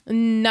being?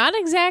 Not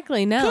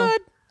exactly, no.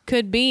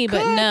 Could be,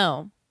 but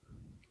no.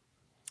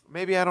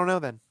 Maybe I don't know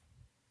then.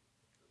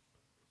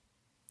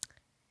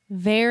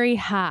 Very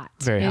hot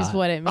Very is hot.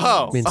 what it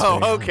means. Means very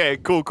hot. Okay.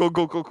 Cool.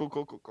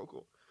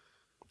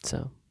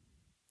 So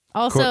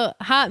Also,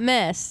 hot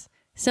mess.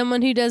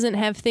 Someone who doesn't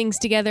have things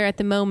together at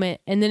the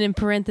moment. And then in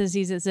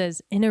parentheses it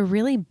says, in a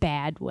really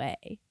bad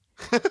way.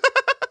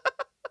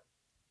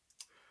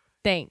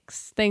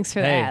 Thanks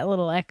for Hey. that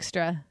little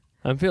extra.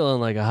 I'm feeling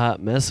like a hot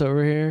mess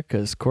over here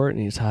because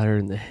Courtney's hotter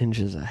than the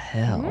hinges of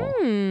hell.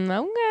 Okay.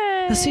 Now,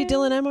 see,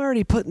 Dylan, I'm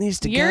already putting these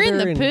together. You're in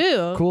the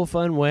poo. Cool,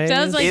 fun ways.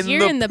 Sounds like In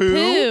you're the in the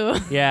poo?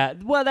 poo. Yeah,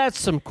 well, that's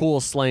some cool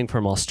slang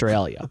from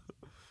Australia.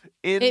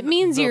 It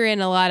means you're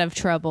in a lot of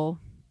trouble.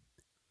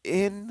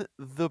 in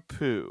the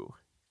poo.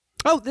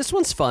 Oh, this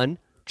one's fun.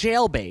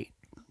 Jailbait.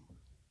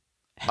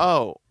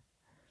 Oh,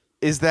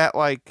 is that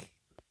what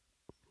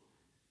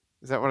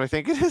I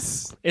think it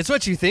is? It's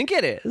what you think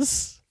it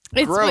is.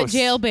 It's what Gross.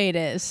 jailbait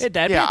is. That'd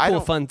Yeah, be I a cool,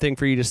 don't- fun thing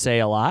for you to say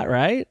a lot,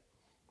 right?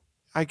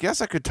 I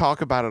guess I could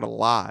talk about it a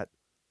lot.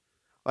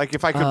 Like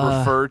if I could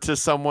refer to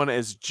someone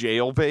as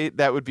jailbait,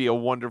 that would be a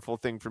wonderful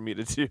thing for me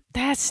to do.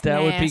 That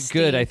would be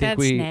good. I think That's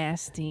we-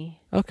 nasty.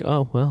 Okay.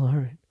 Oh, well, all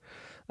right.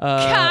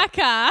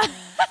 Caca.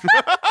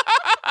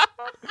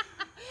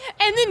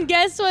 And then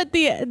guess what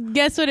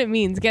it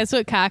means? Guess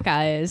what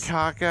caca is?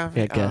 Caca.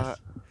 Yeah, guess.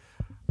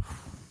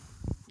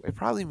 It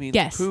probably means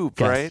Guess. poop,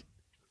 Guess. right?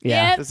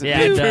 Yeah. Yep, Does it Yeah,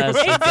 mean it does.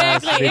 It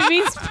does. Exactly. It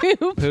means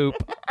poop. Poop.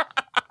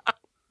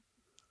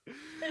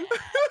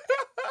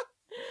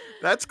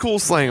 That's cool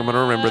slang. I'm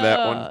gonna remember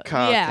that one.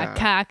 Caca. Yeah,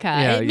 caca.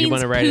 Yeah, it you means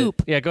want to write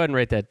poop. it? Yeah, go ahead and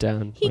write that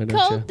down. He Why don't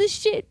called the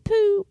shit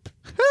poop.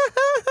 you?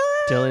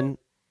 Dylan,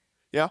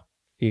 Yeah.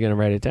 you gonna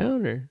write it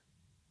down or?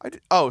 I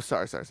did. Oh,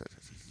 sorry.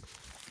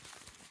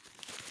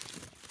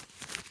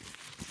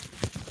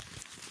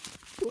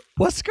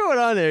 What's going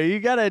on there? You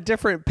got a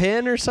different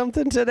pen or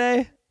something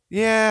today?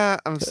 Yeah,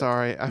 I'm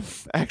sorry. I'm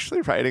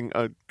actually writing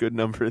a good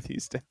number of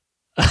these down.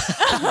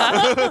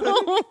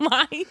 Oh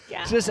my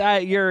god. Just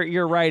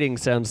your writing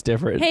sounds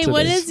different. Hey, to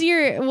what this.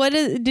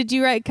 is did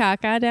you write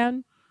caca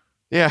down?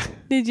 Yeah,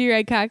 Did you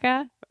write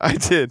caca? I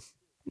did.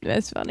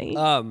 That's funny.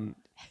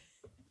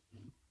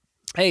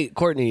 Hey,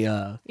 Courtney,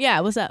 Yeah,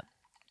 what's up?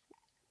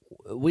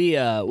 we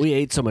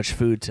ate so much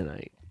food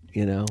tonight,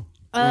 you know.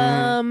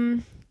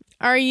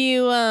 Are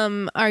you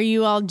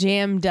all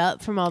jammed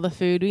up from all the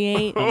food we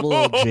ate? I'm a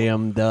little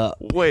jammed up.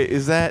 Wait,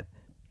 is that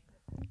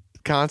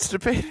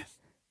constipated?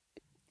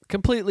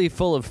 Completely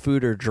full of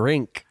food or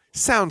drink.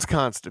 Sounds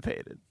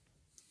constipated.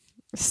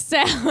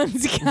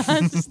 Sounds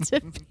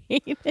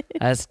constipated.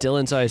 As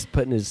Dylan's always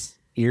putting his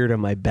ear to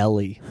my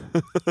belly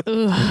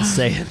and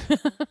saying,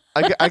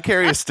 I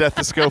carry a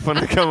stethoscope when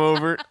I come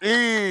over.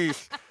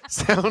 Eesh,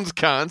 sounds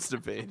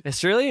constipated.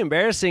 it's really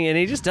embarrassing, and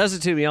he just does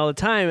it to me all the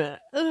time.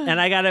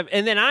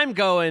 And then I'm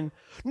going,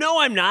 no,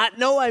 I'm not.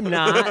 No, I'm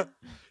not.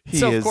 He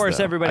So of is, course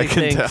though. everybody I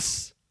can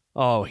thinks,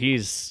 oh,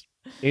 he's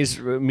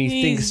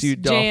thinks you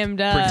don't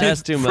jammed up.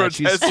 protest too much.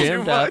 He's Protest too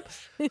jammed up.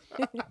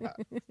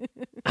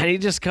 And he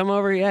just come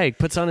over, yeah, he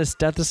puts on his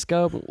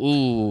stethoscope.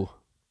 Ooh,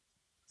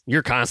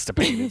 you're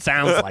constipated.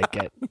 Sounds like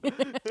it.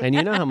 And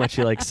you know how much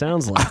he like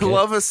sounds like I it.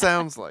 love a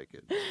sounds like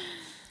it.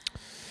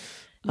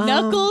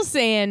 Knuckle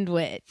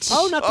sandwich.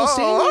 Oh, knuckle Oh,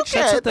 sandwich.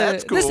 okay, What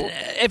that's cool.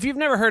 If you've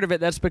never heard of it,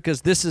 that's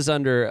because this is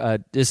under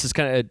this is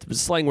kind of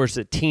slang words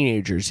that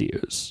teenagers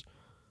use.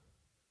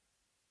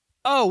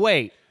 Oh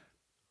wait,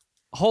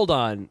 hold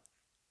on.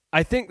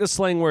 I think the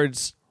slang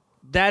words.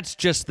 That's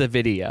just the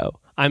video.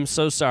 I'm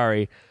so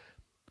sorry.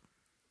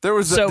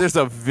 There's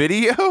a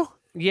video.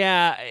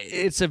 Yeah,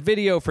 it's a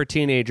video for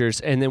teenagers,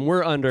 and then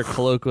we're under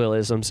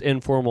colloquialisms,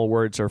 informal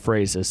words or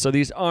phrases. So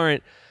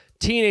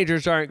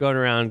teenagers aren't going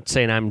around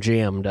saying I'm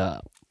jammed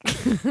up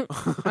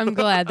I'm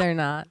glad they're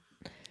not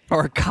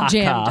or caca.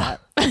 jammed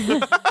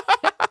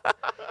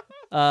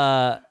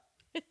up.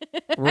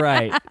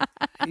 Right.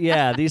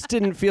 Yeah, these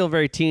didn't feel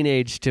very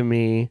teenage to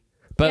me.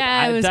 But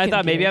Yeah, I was I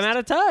thought maybe I'm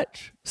confused. out of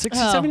touch.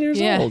 67 years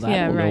yeah, old. I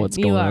yeah, don't know right. what's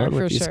You going are, on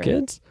for with these sure.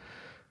 kids.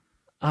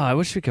 Oh, I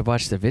wish we could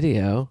watch the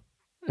video.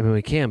 I mean,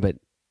 we can, but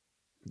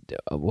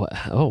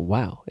oh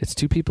wow, it's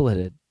two people at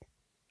a.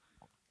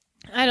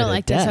 I At don't a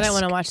like this. I desk. don't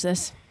want to watch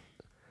this.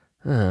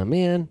 Oh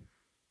man,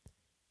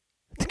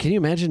 can you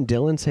imagine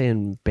Dylan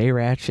saying Bay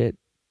Ratchet?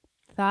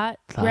 Thought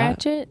Thought?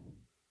 Ratchet?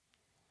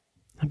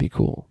 That'd be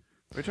cool.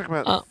 We're talking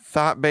about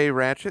Thought Bay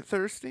Ratchet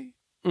Thirsty.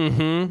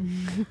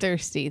 Mm-hmm.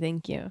 Thirsty,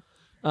 thank you.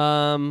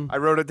 I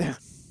wrote it down.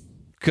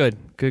 Good.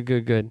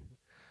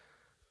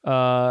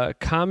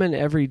 Common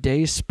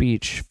everyday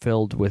speech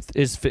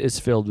is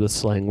filled with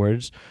slang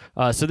words.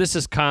 So this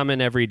is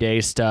common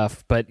everyday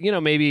stuff, but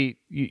maybe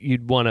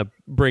you'd want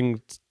to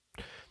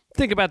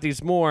think about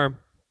these more.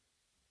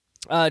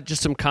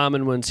 Just some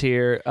common ones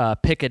here.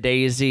 Pick a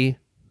daisy.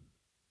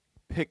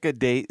 Pick a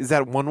date. Is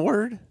that one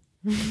word?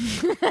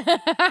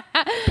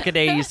 Pick a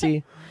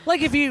daisy.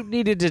 Like if you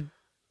needed to,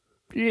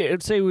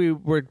 say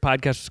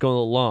podcast was going a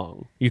little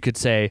long, you could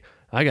say,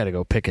 "I got to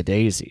go pick a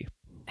daisy."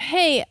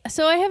 Hey,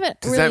 so I haven't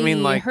Does really that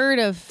mean, like- heard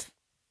of.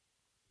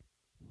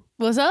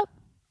 What's up?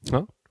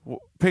 Huh?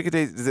 Pick a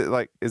date. Is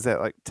that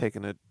like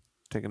taking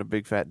a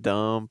big fat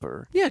dump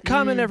or? Yeah,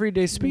 common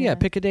everyday speech. Yeah, yeah.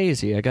 pick a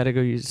daisy. I got to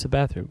go use the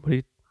bathroom.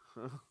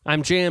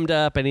 I'm jammed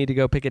up. I need to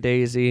go pick a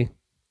daisy.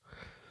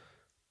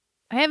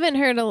 I haven't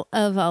heard of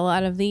a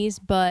lot of these,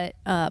 but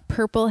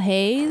purple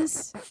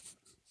haze.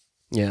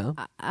 Yeah.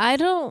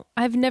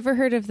 I've never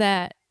heard of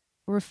that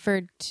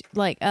referred to,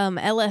 like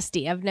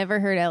LSD. I've never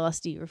heard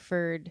LSD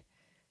referred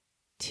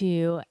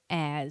to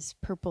as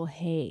purple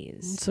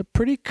haze. It's a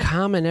pretty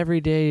common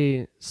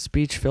everyday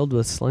speech filled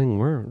with slang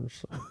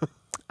words.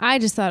 I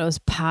just thought it was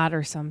pot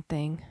or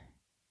something.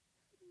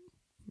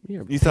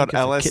 You thought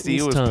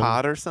LSD was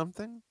pot or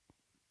something?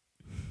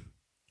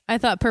 I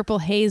thought purple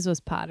haze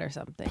was pot or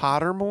something.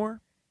 Pottermore?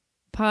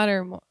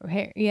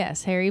 Pottermore.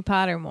 Yes, Harry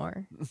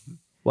Pottermore.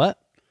 What?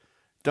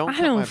 Don't I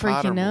cut don't my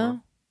freaking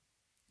know.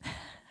 Pottermore.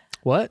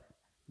 What?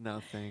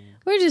 Nothing.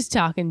 We're just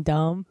talking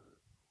dumb.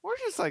 We're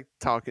just like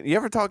talking. You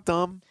ever talk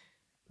dumb?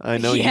 I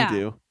know Yeah. you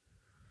do.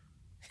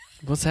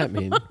 What's that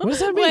mean? What does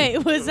that mean?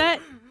 Wait, was that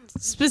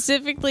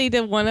specifically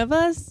to one of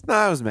us? No,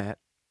 I was Matt.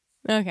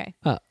 Okay.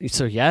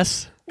 So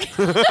yes?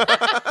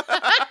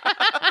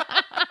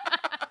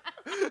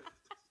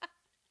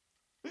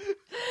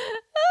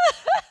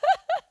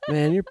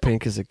 Man, you're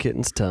pink as a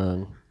kitten's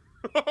tongue.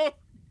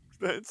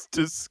 That's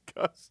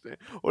disgusting.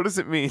 What does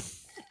it mean?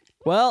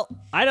 Well,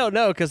 I don't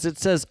know because it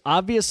says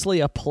obviously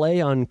a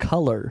play on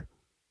color.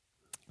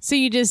 So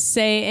you just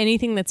say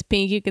anything that's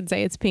pink, you could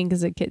say it's pink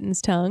as a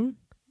kitten's tongue,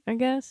 I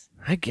guess.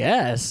 I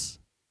guess.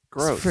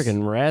 Gross. It's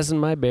freaking razzing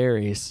my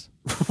berries.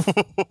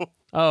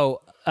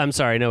 Oh, I'm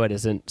sorry. No, it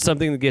isn't.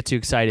 Something that gets you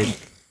excited,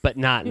 but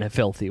not in a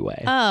filthy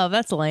way. Oh,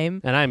 that's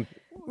lame. And I'm.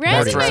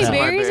 Raspberry razzing my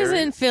berries berries.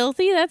 isn't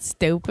filthy. That's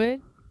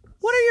stupid.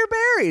 What are your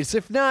berries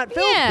if not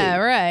filthy? Yeah,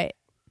 right.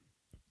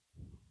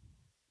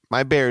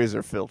 My berries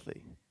are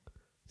filthy.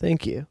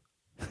 Thank you.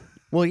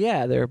 Well,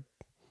 yeah, they're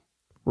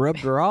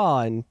rubbed raw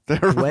and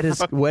They're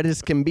wet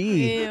as can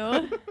be.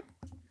 Ew.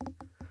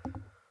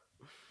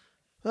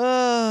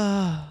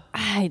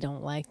 I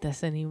don't like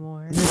this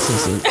anymore. This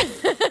isn't.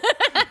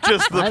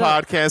 Just the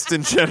podcast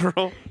in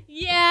general.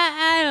 Yeah,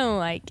 I don't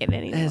like it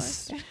anymore.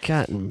 It's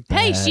gotten bad.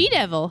 Hey,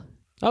 She-Devil.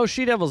 Oh,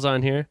 She-Devil's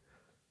on here.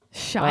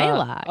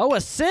 Shylock. Oh,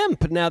 a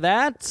simp. Now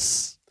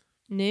that's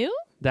New?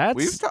 That's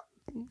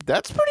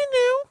pretty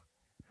new.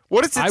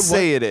 What does it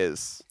say it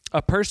is?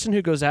 a person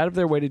who goes out of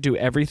their way to do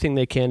everything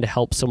they can to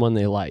help someone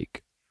they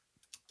like.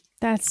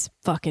 That's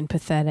fucking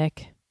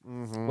pathetic.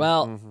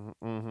 Well,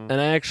 and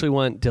I actually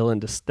want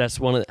Dylan to.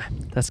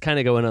 That's kind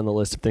of going on the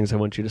list of things I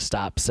want you to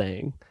stop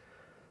saying.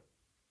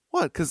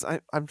 What? Because I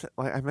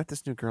met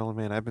this new girl and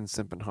man, I've been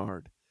simping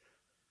hard.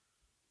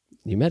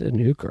 You met a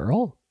new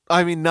girl?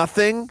 I mean,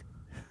 nothing.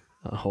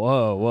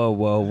 Oh,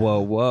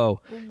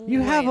 whoa! You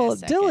have Wait a a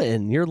second.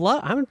 Dylan. You're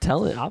I'm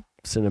telling. I'll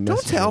send a Don't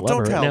message. tell. to Lover Don't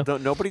right tell. now.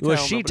 Don't nobody tell. Well,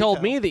 she nobody told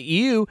tell. me that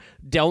you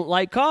don't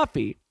like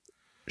coffee.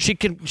 She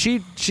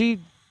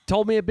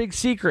told me a big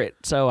secret,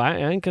 so I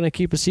ain't gonna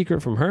keep a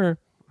secret from her.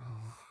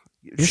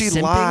 You're She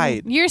simping?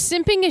 lied. You're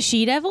simping a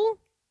She-Devil?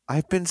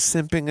 I've been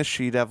simping a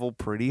She-Devil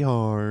pretty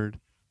hard.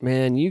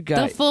 Man, you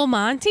got The full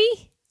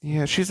Monty?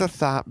 Yeah, she's a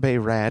Thought Bay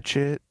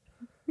Ratchet.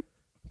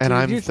 And Dude,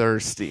 I'm you're-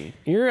 thirsty.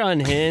 you're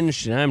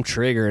unhinged, and I'm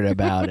triggered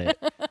about it.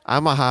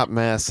 I'm a hot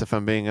mess, if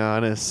I'm being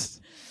honest.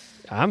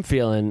 I'm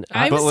feeling.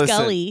 I'm But listen-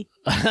 Scully.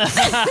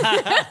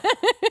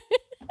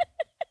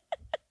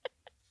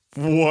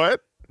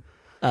 What?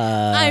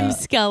 I'm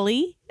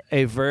Scully.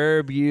 A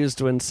verb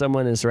used when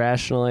someone is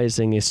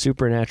rationalizing a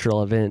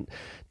supernatural event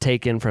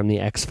taken from the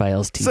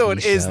X-Files TV So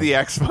it is show. the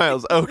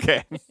X-Files.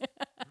 Okay.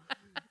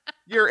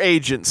 You're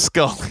Agent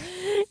Scully.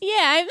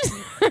 Yeah,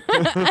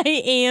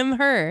 I am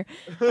her.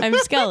 I'm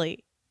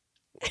Scully.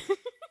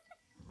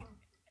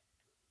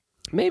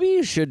 Maybe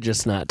you should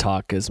just not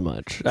talk as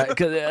much. 'Cause,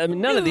 I mean,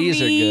 none of these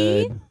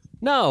Me? are good.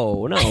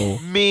 No.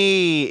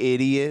 Me,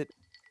 idiot.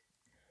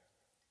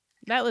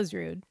 That was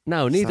rude.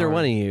 No, neither Sorry.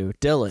 one of you.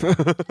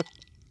 Dylan.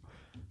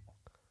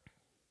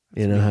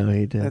 You know how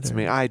he did That's it.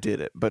 me. I did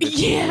it, but it's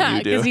Yeah,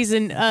 you do.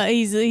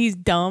 because he's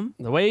dumb.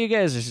 The way you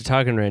guys are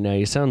talking right now,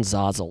 you sound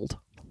zozzled.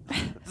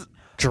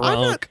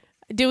 Drunk.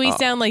 Do we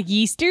sound like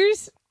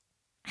yeasters?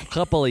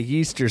 Couple of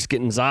yeasters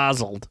getting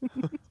zozzled.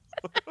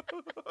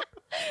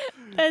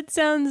 That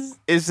sounds.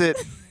 Is a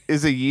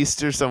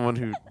yeaster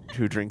someone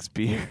who drinks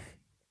beer?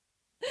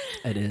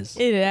 It is.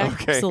 It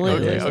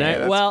absolutely. okay, is. okay. Now-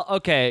 that's- well,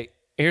 okay.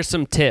 Here's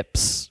some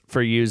tips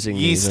for using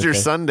these, Easter okay?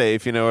 Sunday,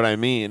 if you know what I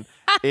mean.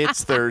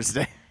 It's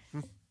Thursday.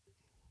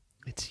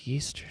 It's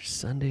Easter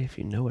Sunday, if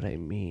you know what I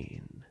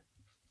mean.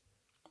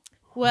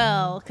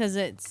 Well, because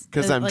it's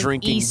 'Cause I'm like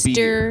drinking Easter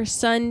beer.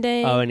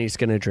 Sunday. Oh, and he's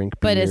gonna drink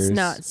but beers. it's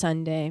not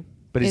Sunday.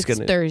 But he's it's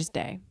gonna.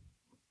 Thursday.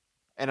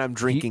 And I'm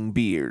drinking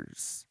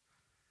beers.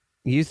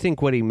 You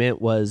think what he meant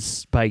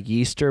was by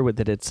Easter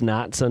that it's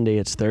not Sunday,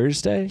 it's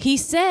Thursday? He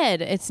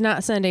said it's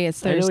not Sunday,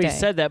 it's I know Thursday. he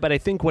said that, but I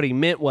think what he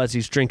meant was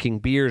he's drinking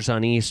beers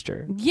on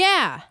Easter.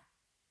 Yeah.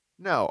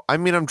 No, I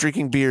mean I'm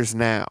drinking beers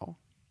now.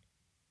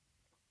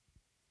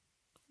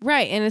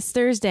 Right, and it's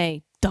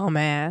Thursday,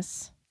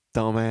 dumbass.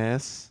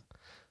 Dumbass.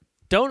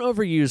 Don't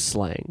overuse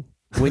slang.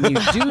 When you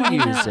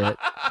do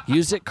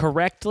use it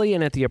correctly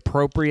and at the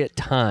appropriate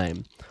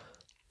time.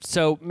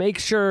 So make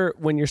sure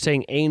when you're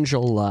saying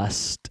angel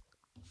lust,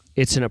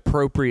 it's an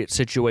appropriate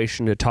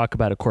situation to talk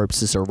about a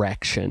corpse's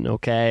erection,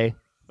 okay?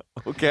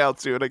 Okay, I'll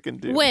see what I can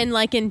do. When,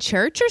 like in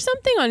church or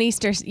something on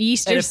Easter At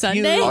a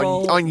Sunday?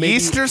 funeral. on maybe-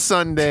 Easter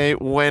Sunday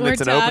when We're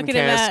it's an open talking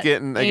about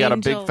casket and they got a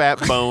big angel.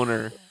 fat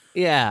boner.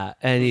 Yeah,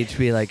 and he'd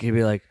be like,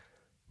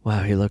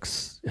 wow, he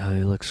looks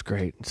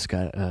great. It's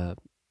got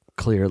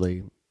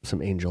clearly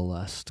some angel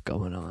lust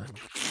going on.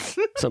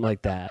 Something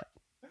like that.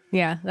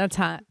 Yeah, that's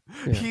hot.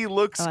 Yeah. He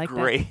looks I like that.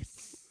 great.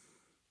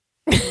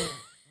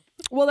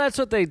 Well, that's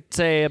what they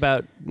say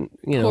about,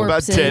 About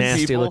Corpses. 10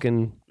 nasty people.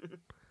 looking,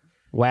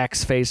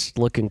 wax faced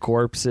looking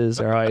corpses.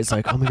 They're always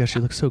like, oh my gosh,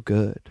 you look so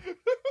good.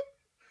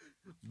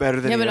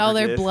 Better than Yeah, he but all ever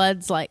their did.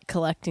 blood's like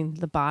collecting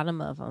to the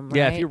bottom of them. Right?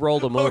 Yeah, if you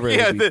rolled them over, Oh,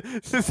 yeah, it'd be-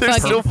 they're fucking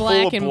still full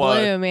black of and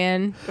blood. blue,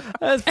 man.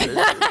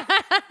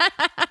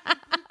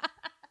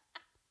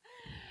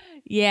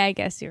 Yeah, I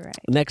guess you're right.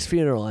 next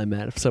funeral I'm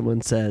at, if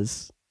someone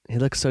says, he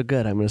looks so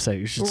good, I'm going to say,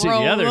 you should see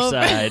Roll the other him over.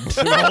 side.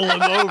 Roll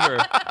him over.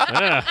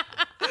 Yeah.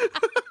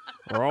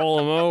 Roll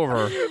him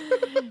over.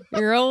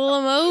 Roll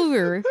them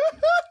over.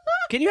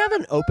 Can you have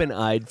an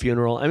open-eyed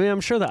funeral? I mean,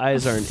 I'm sure the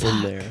eyes aren't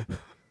in there.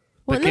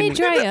 When can they you-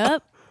 dry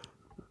up,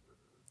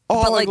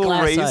 Oh, But like like little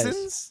glass eyes.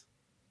 raisins?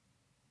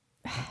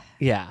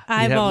 Yeah. You'd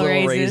Eyeball have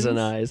little raisins. raisin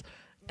eyes.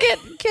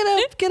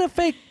 Get a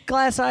fake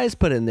glass eyes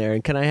put in there,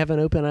 and can I have an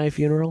open eye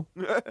funeral?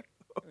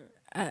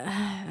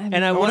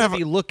 And I want to have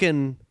be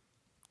looking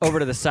over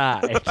to the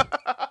side.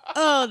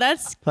 oh,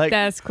 that's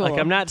cool. Like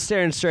I'm not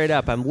staring straight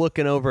up. I'm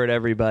looking over at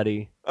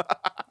everybody.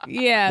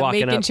 yeah,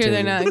 walking making up sure to they're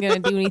you. not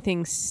going to do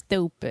anything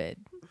stupid.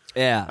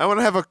 Yeah. I want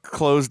to have a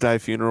closed eye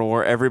funeral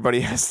where everybody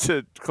has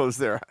to close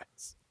their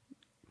eyes.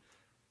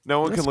 No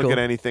one That's can look cool. at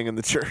anything in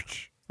the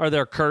church. Are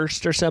they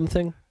cursed or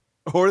something?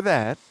 Or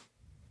that.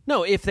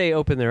 No, if they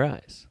open their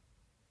eyes.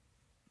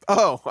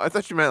 Oh, I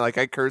thought you meant like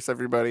I curse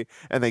everybody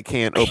and they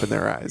can't open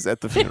their eyes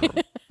at the funeral.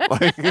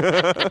 Like,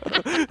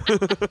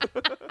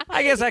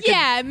 I guess I could.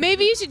 Yeah,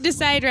 maybe you should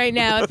decide right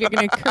now if you're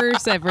going to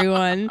curse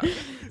everyone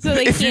so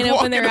they If you can't walk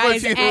open their into a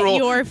eyes at funeral-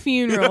 your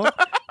funeral.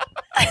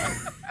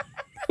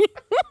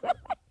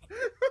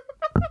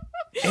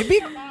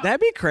 That'd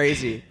be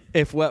crazy.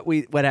 If what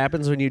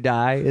happens when you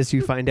die is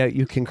you find out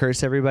you can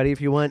curse everybody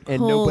if you want, and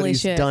Holy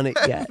nobody's shit. done it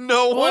yet.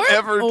 no one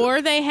ever.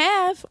 Or they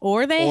have.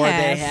 Or they Or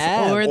have. they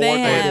have. Or they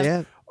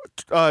have.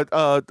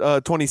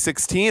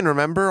 2016.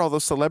 Remember all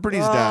those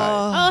celebrities died.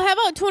 Oh, how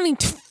about 20?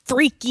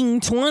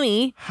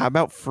 How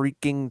about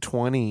freaking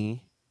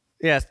 20?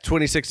 Yeah,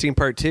 2016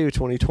 part 2,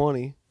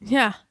 2020,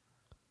 Yeah.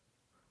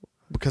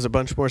 because a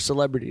bunch more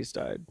celebrities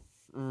died.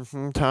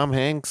 Tom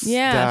Hanks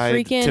Yeah, died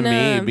freaking, to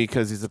me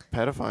because he's a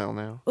pedophile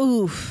now.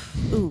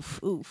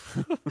 Oof.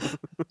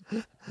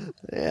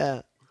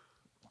 Yeah.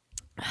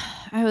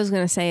 I was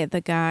going to say it,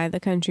 the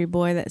country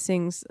boy that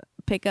sings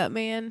Pickup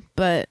Man,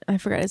 but I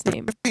forgot his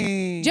name.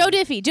 Joe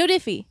Diffie.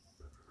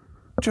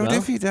 Joe Well,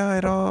 Diffie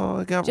died. Oh,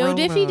 I got Joe Rona.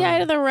 Diffie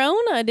died of the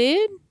Rona,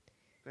 dude.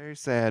 Very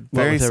sad.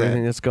 What Very with everything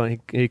sad. that's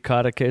going, he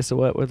caught a case of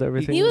what with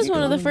everything. He was that's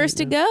one of the going first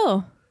to right now?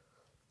 go.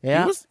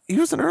 Yeah, He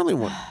was an early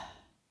one.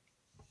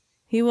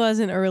 He was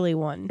an early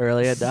one.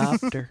 early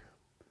adopter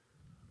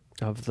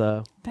of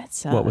the That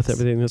sucks. what with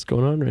everything that's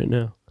going on right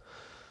now.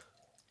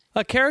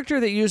 A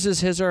character that uses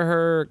his or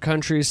her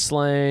country's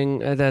slang,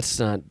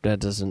 that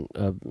doesn't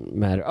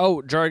matter.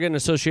 Oh, jargon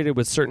associated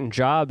with certain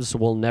jobs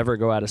will never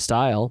go out of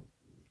style.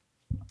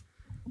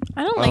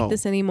 I don't Oh. like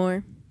this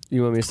anymore.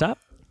 You want me to stop?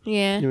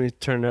 Yeah. You want me to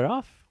turn it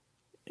off?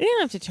 You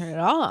don't have to turn it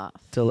off.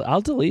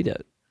 I'll delete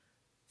it.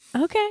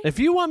 Okay. If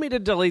you want me to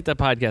delete the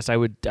podcast, I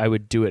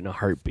would do it in a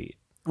heartbeat.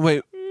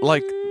 Wait,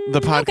 like the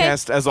okay.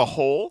 podcast as a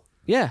whole?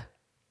 Yeah.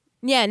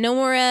 Yeah, no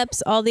more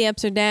eps. All the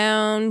eps are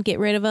down. Get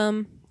rid of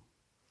them.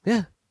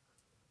 Yeah.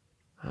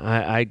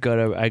 I go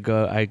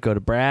to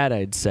Brad,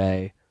 I'd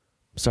say,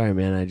 sorry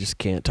man, I just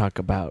can't talk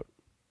about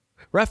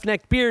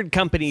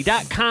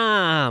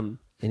roughneckbeardcompany.com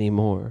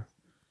anymore.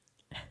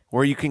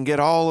 Where you can get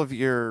all of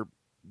your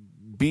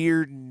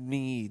beard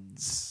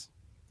needs.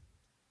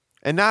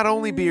 And not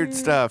only beard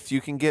stuff,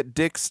 you can get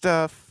dick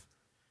stuff,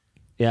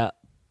 Yeah.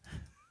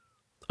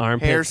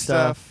 Armpit hair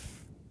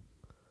stuff.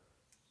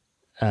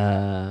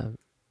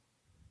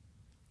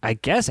 I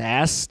guess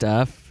ass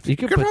stuff. You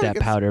could could put probably that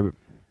get powder.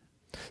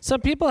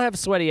 Some people have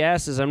sweaty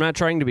asses. I'm not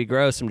trying to be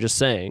gross. I'm just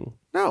saying.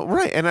 No,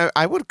 right. And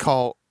I would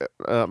call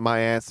my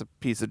ass a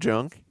piece of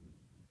junk.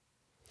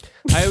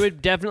 I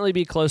would definitely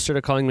be closer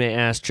to calling my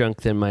ass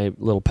junk than my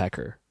little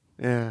pecker.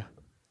 Yeah.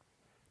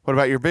 What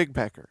about your big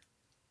pecker?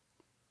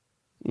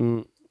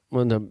 Well,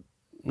 no,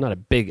 not a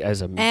big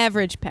as a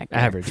Average pecker.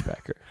 average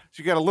pecker.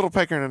 So you got a little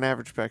pecker and an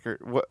average pecker.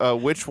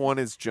 Which one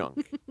is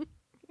junk?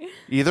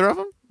 Either of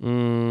them?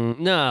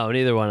 No,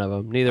 neither one of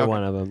them. Neither Okay.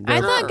 one of them. I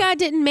thought God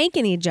didn't make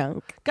any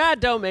junk. God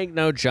don't make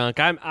no junk.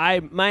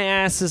 My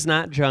ass is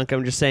not junk.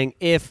 I'm just saying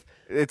if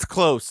It's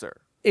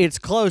closer. it's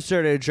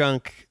closer to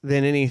junk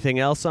than anything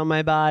else on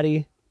my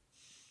body.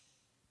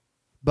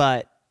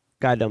 But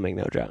God don't make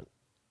no junk.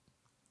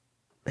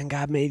 And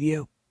God made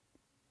you.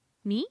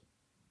 Me?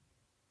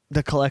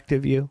 The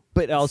collective you.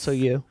 But also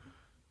you.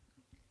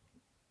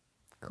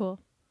 Cool.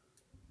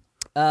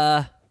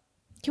 Can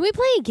we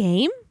play a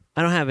game?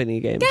 I don't have any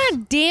games.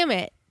 God damn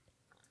it.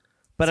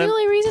 But That's the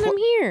only reason I'm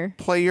here.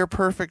 Play your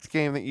perfect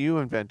game that you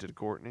invented,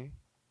 Courtney.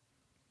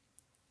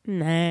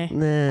 Nah.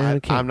 Nah,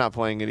 okay. I'm not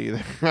playing it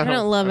either. I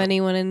don't love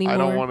anyone anymore. I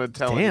don't want to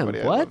tell Damn,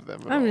 anybody what? I love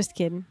them. At I'm all. just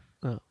kidding.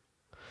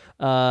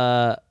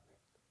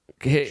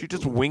 She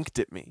just winked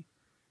at me.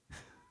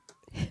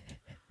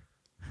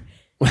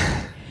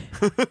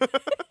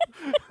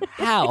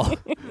 How?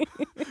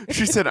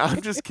 She said,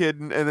 "I'm just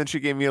kidding," and then she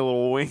gave me a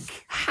little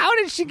wink. How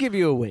did she give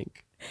you a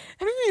wink?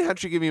 What do you mean? How'd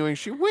she give me a wink?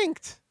 She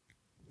winked.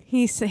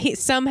 He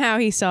somehow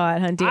he saw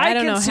it, Hunty. I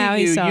don't can know see how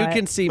he you. saw You it.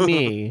 can see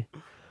me.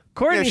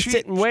 Courtney's she-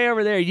 sitting way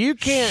over there. You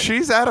can't.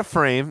 She's out of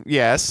frame.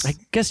 Yes, I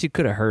guess you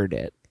could have heard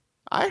it.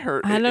 I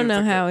heard. I it. don't It's know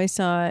okay. how he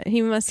saw it.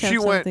 He must have She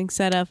went- something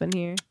set up in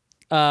here.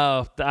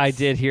 Oh, I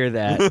did hear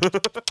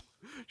that.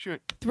 She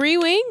went, 3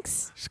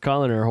 winks? She's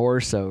calling her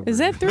horse over. Is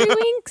that 3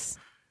 winks?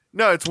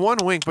 no, it's one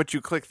wink, but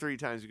you click 3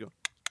 times. You go.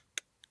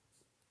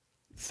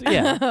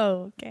 Yeah.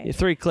 Oh, okay.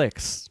 3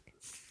 clicks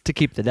to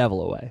keep the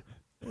devil away.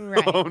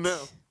 Right. Oh no.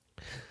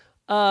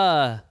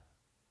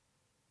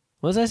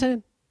 What was I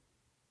saying?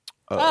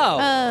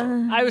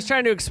 I was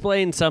trying to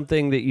explain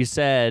something that you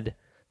said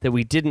that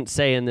we didn't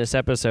say in this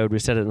episode. We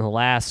said it in the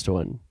last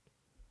one.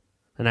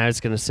 And I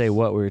was going to say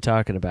what we were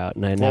talking about,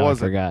 and I was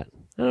it? forgot.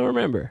 I don't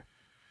remember.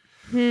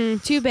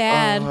 Too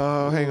bad.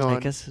 Oh, hang on. I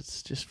guess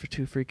it's just for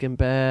too freaking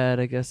bad.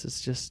 I guess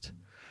it's just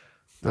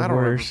the I don't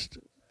remember. worst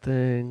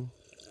thing.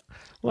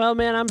 Well,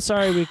 man, I'm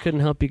sorry we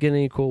couldn't help you get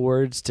any cool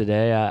words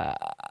today.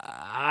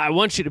 I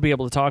want you to be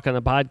able to talk on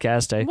the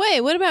podcast.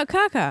 Wait, what about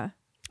Kaka?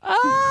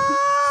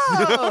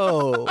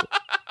 Oh,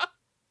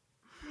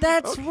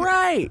 that's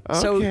right.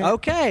 So,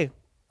 okay.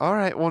 All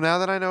right. Well, now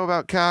that I know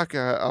about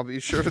Kaka, I'll be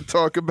sure to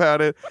talk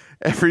about it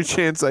every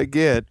chance I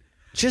get.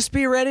 Just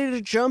be ready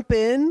to jump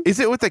in. Is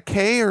it with a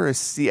K or a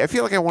C? I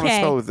feel like I want to K.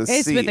 spell it with a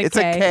It's C. with a It's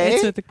K. a K.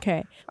 It's with a K.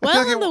 I Well,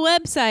 feel like on the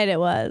website it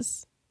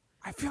was.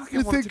 I feel like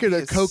You're I want it to thinking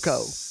be of Coco.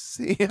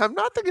 C. I'm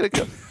not thinking of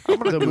Coco. I'm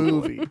gonna The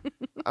Google. movie.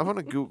 I'm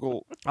gonna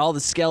Google. All the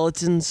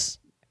skeletons.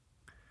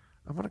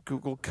 I'm gonna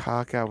Google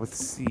Kaka with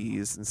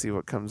C's and see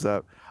what comes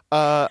up.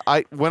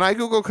 When I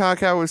Google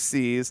Kaka with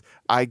C's,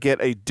 I get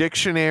a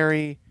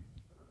dictionary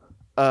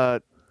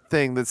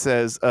thing that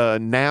says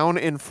noun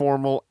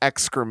informal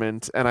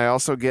excrement, and I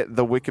also get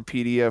the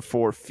Wikipedia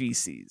for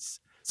feces.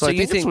 So I you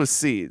think it's think- with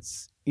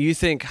C's. You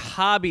think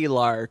hobby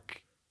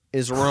lark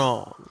is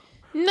wrong?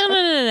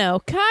 No.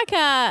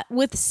 Kaka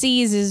with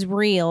C's is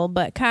real,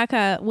 but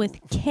Kaka with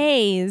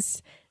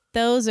K's,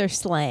 those are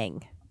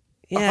slang.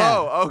 Yeah.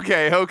 Oh,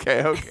 okay.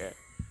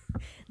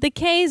 The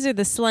K's are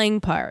the slang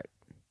part.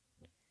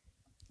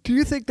 Do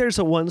you think there's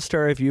a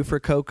 1-star review for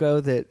Coco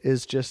that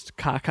is just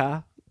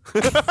caca?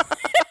 I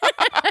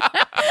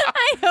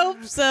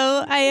hope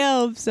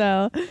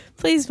so.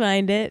 Please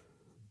find it.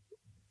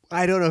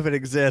 I don't know if it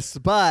exists,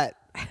 but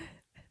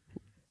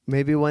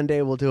maybe one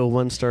day we'll do a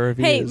 1-star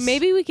review. Hey,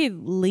 maybe we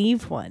could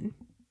leave one.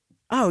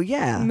 Oh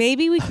yeah.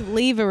 Maybe we could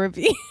leave a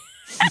review.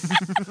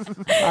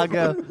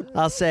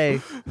 I'll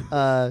say,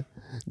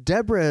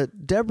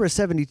 Deborah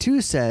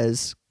 72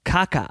 says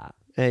caca,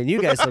 and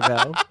you guys will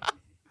go.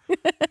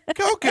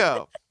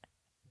 Coco.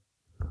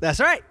 That's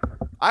right.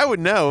 I would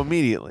know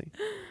immediately.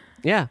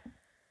 Yeah.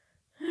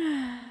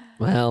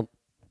 Well.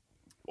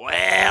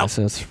 Guess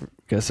that's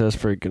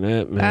freaking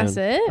it, man. That's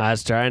it? I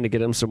was trying to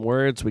get him some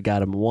words. We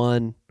got him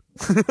one.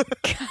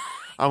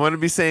 I'm gonna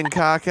be saying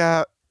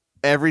Kaka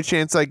every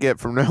chance I get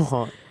from now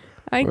on.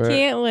 I We're-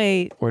 can't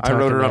wait. We're I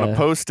wrote it on talking a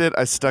Post-it.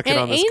 I stuck it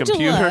on And this Angel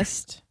computer.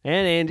 Lust.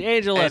 And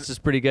Angel Lust is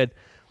pretty good.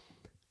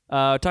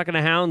 Talking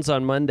to Hounds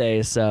on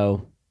Monday,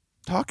 so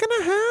Talking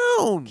to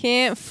Hound.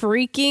 Can't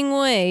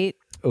freaking wait.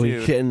 we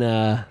Dude. can.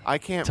 I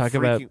can't Talk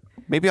freaking...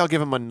 Maybe I'll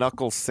give him a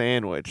knuckle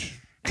sandwich.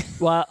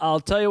 Well, I'll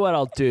tell you what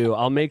I'll do.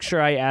 I'll make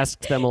sure I ask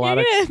them a lot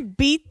of. You're gonna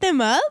beat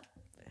them up?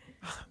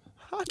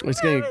 I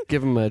was gonna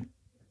give them a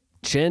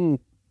chin.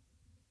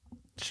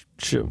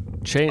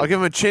 Chain. I'll give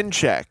him a chin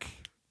check.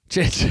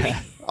 Chin.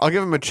 I'll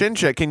give him a chin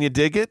check. Can you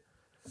dig it?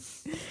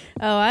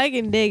 Oh, I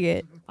can dig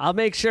it. I'll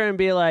make sure and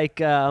be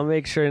like. I'll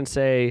make sure and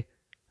say.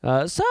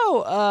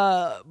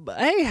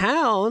 Hey,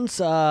 Hounds.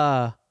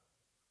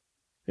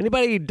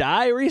 Anybody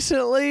die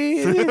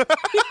recently?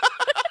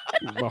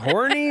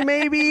 Horny,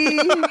 maybe.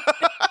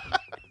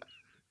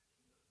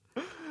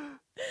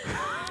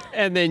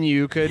 And then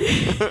you could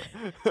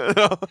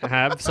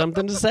have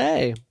something to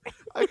say.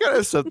 I gotta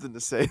have something to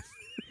say.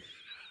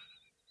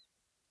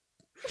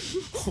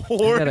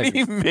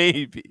 Horny,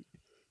 maybe.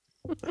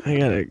 I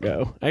gotta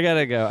go. I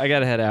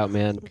gotta head out,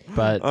 man.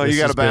 But Oh, this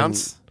you gotta has been-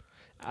 bounce?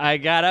 I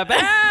gotta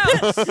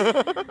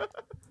bounce.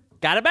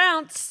 Gotta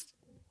bounce.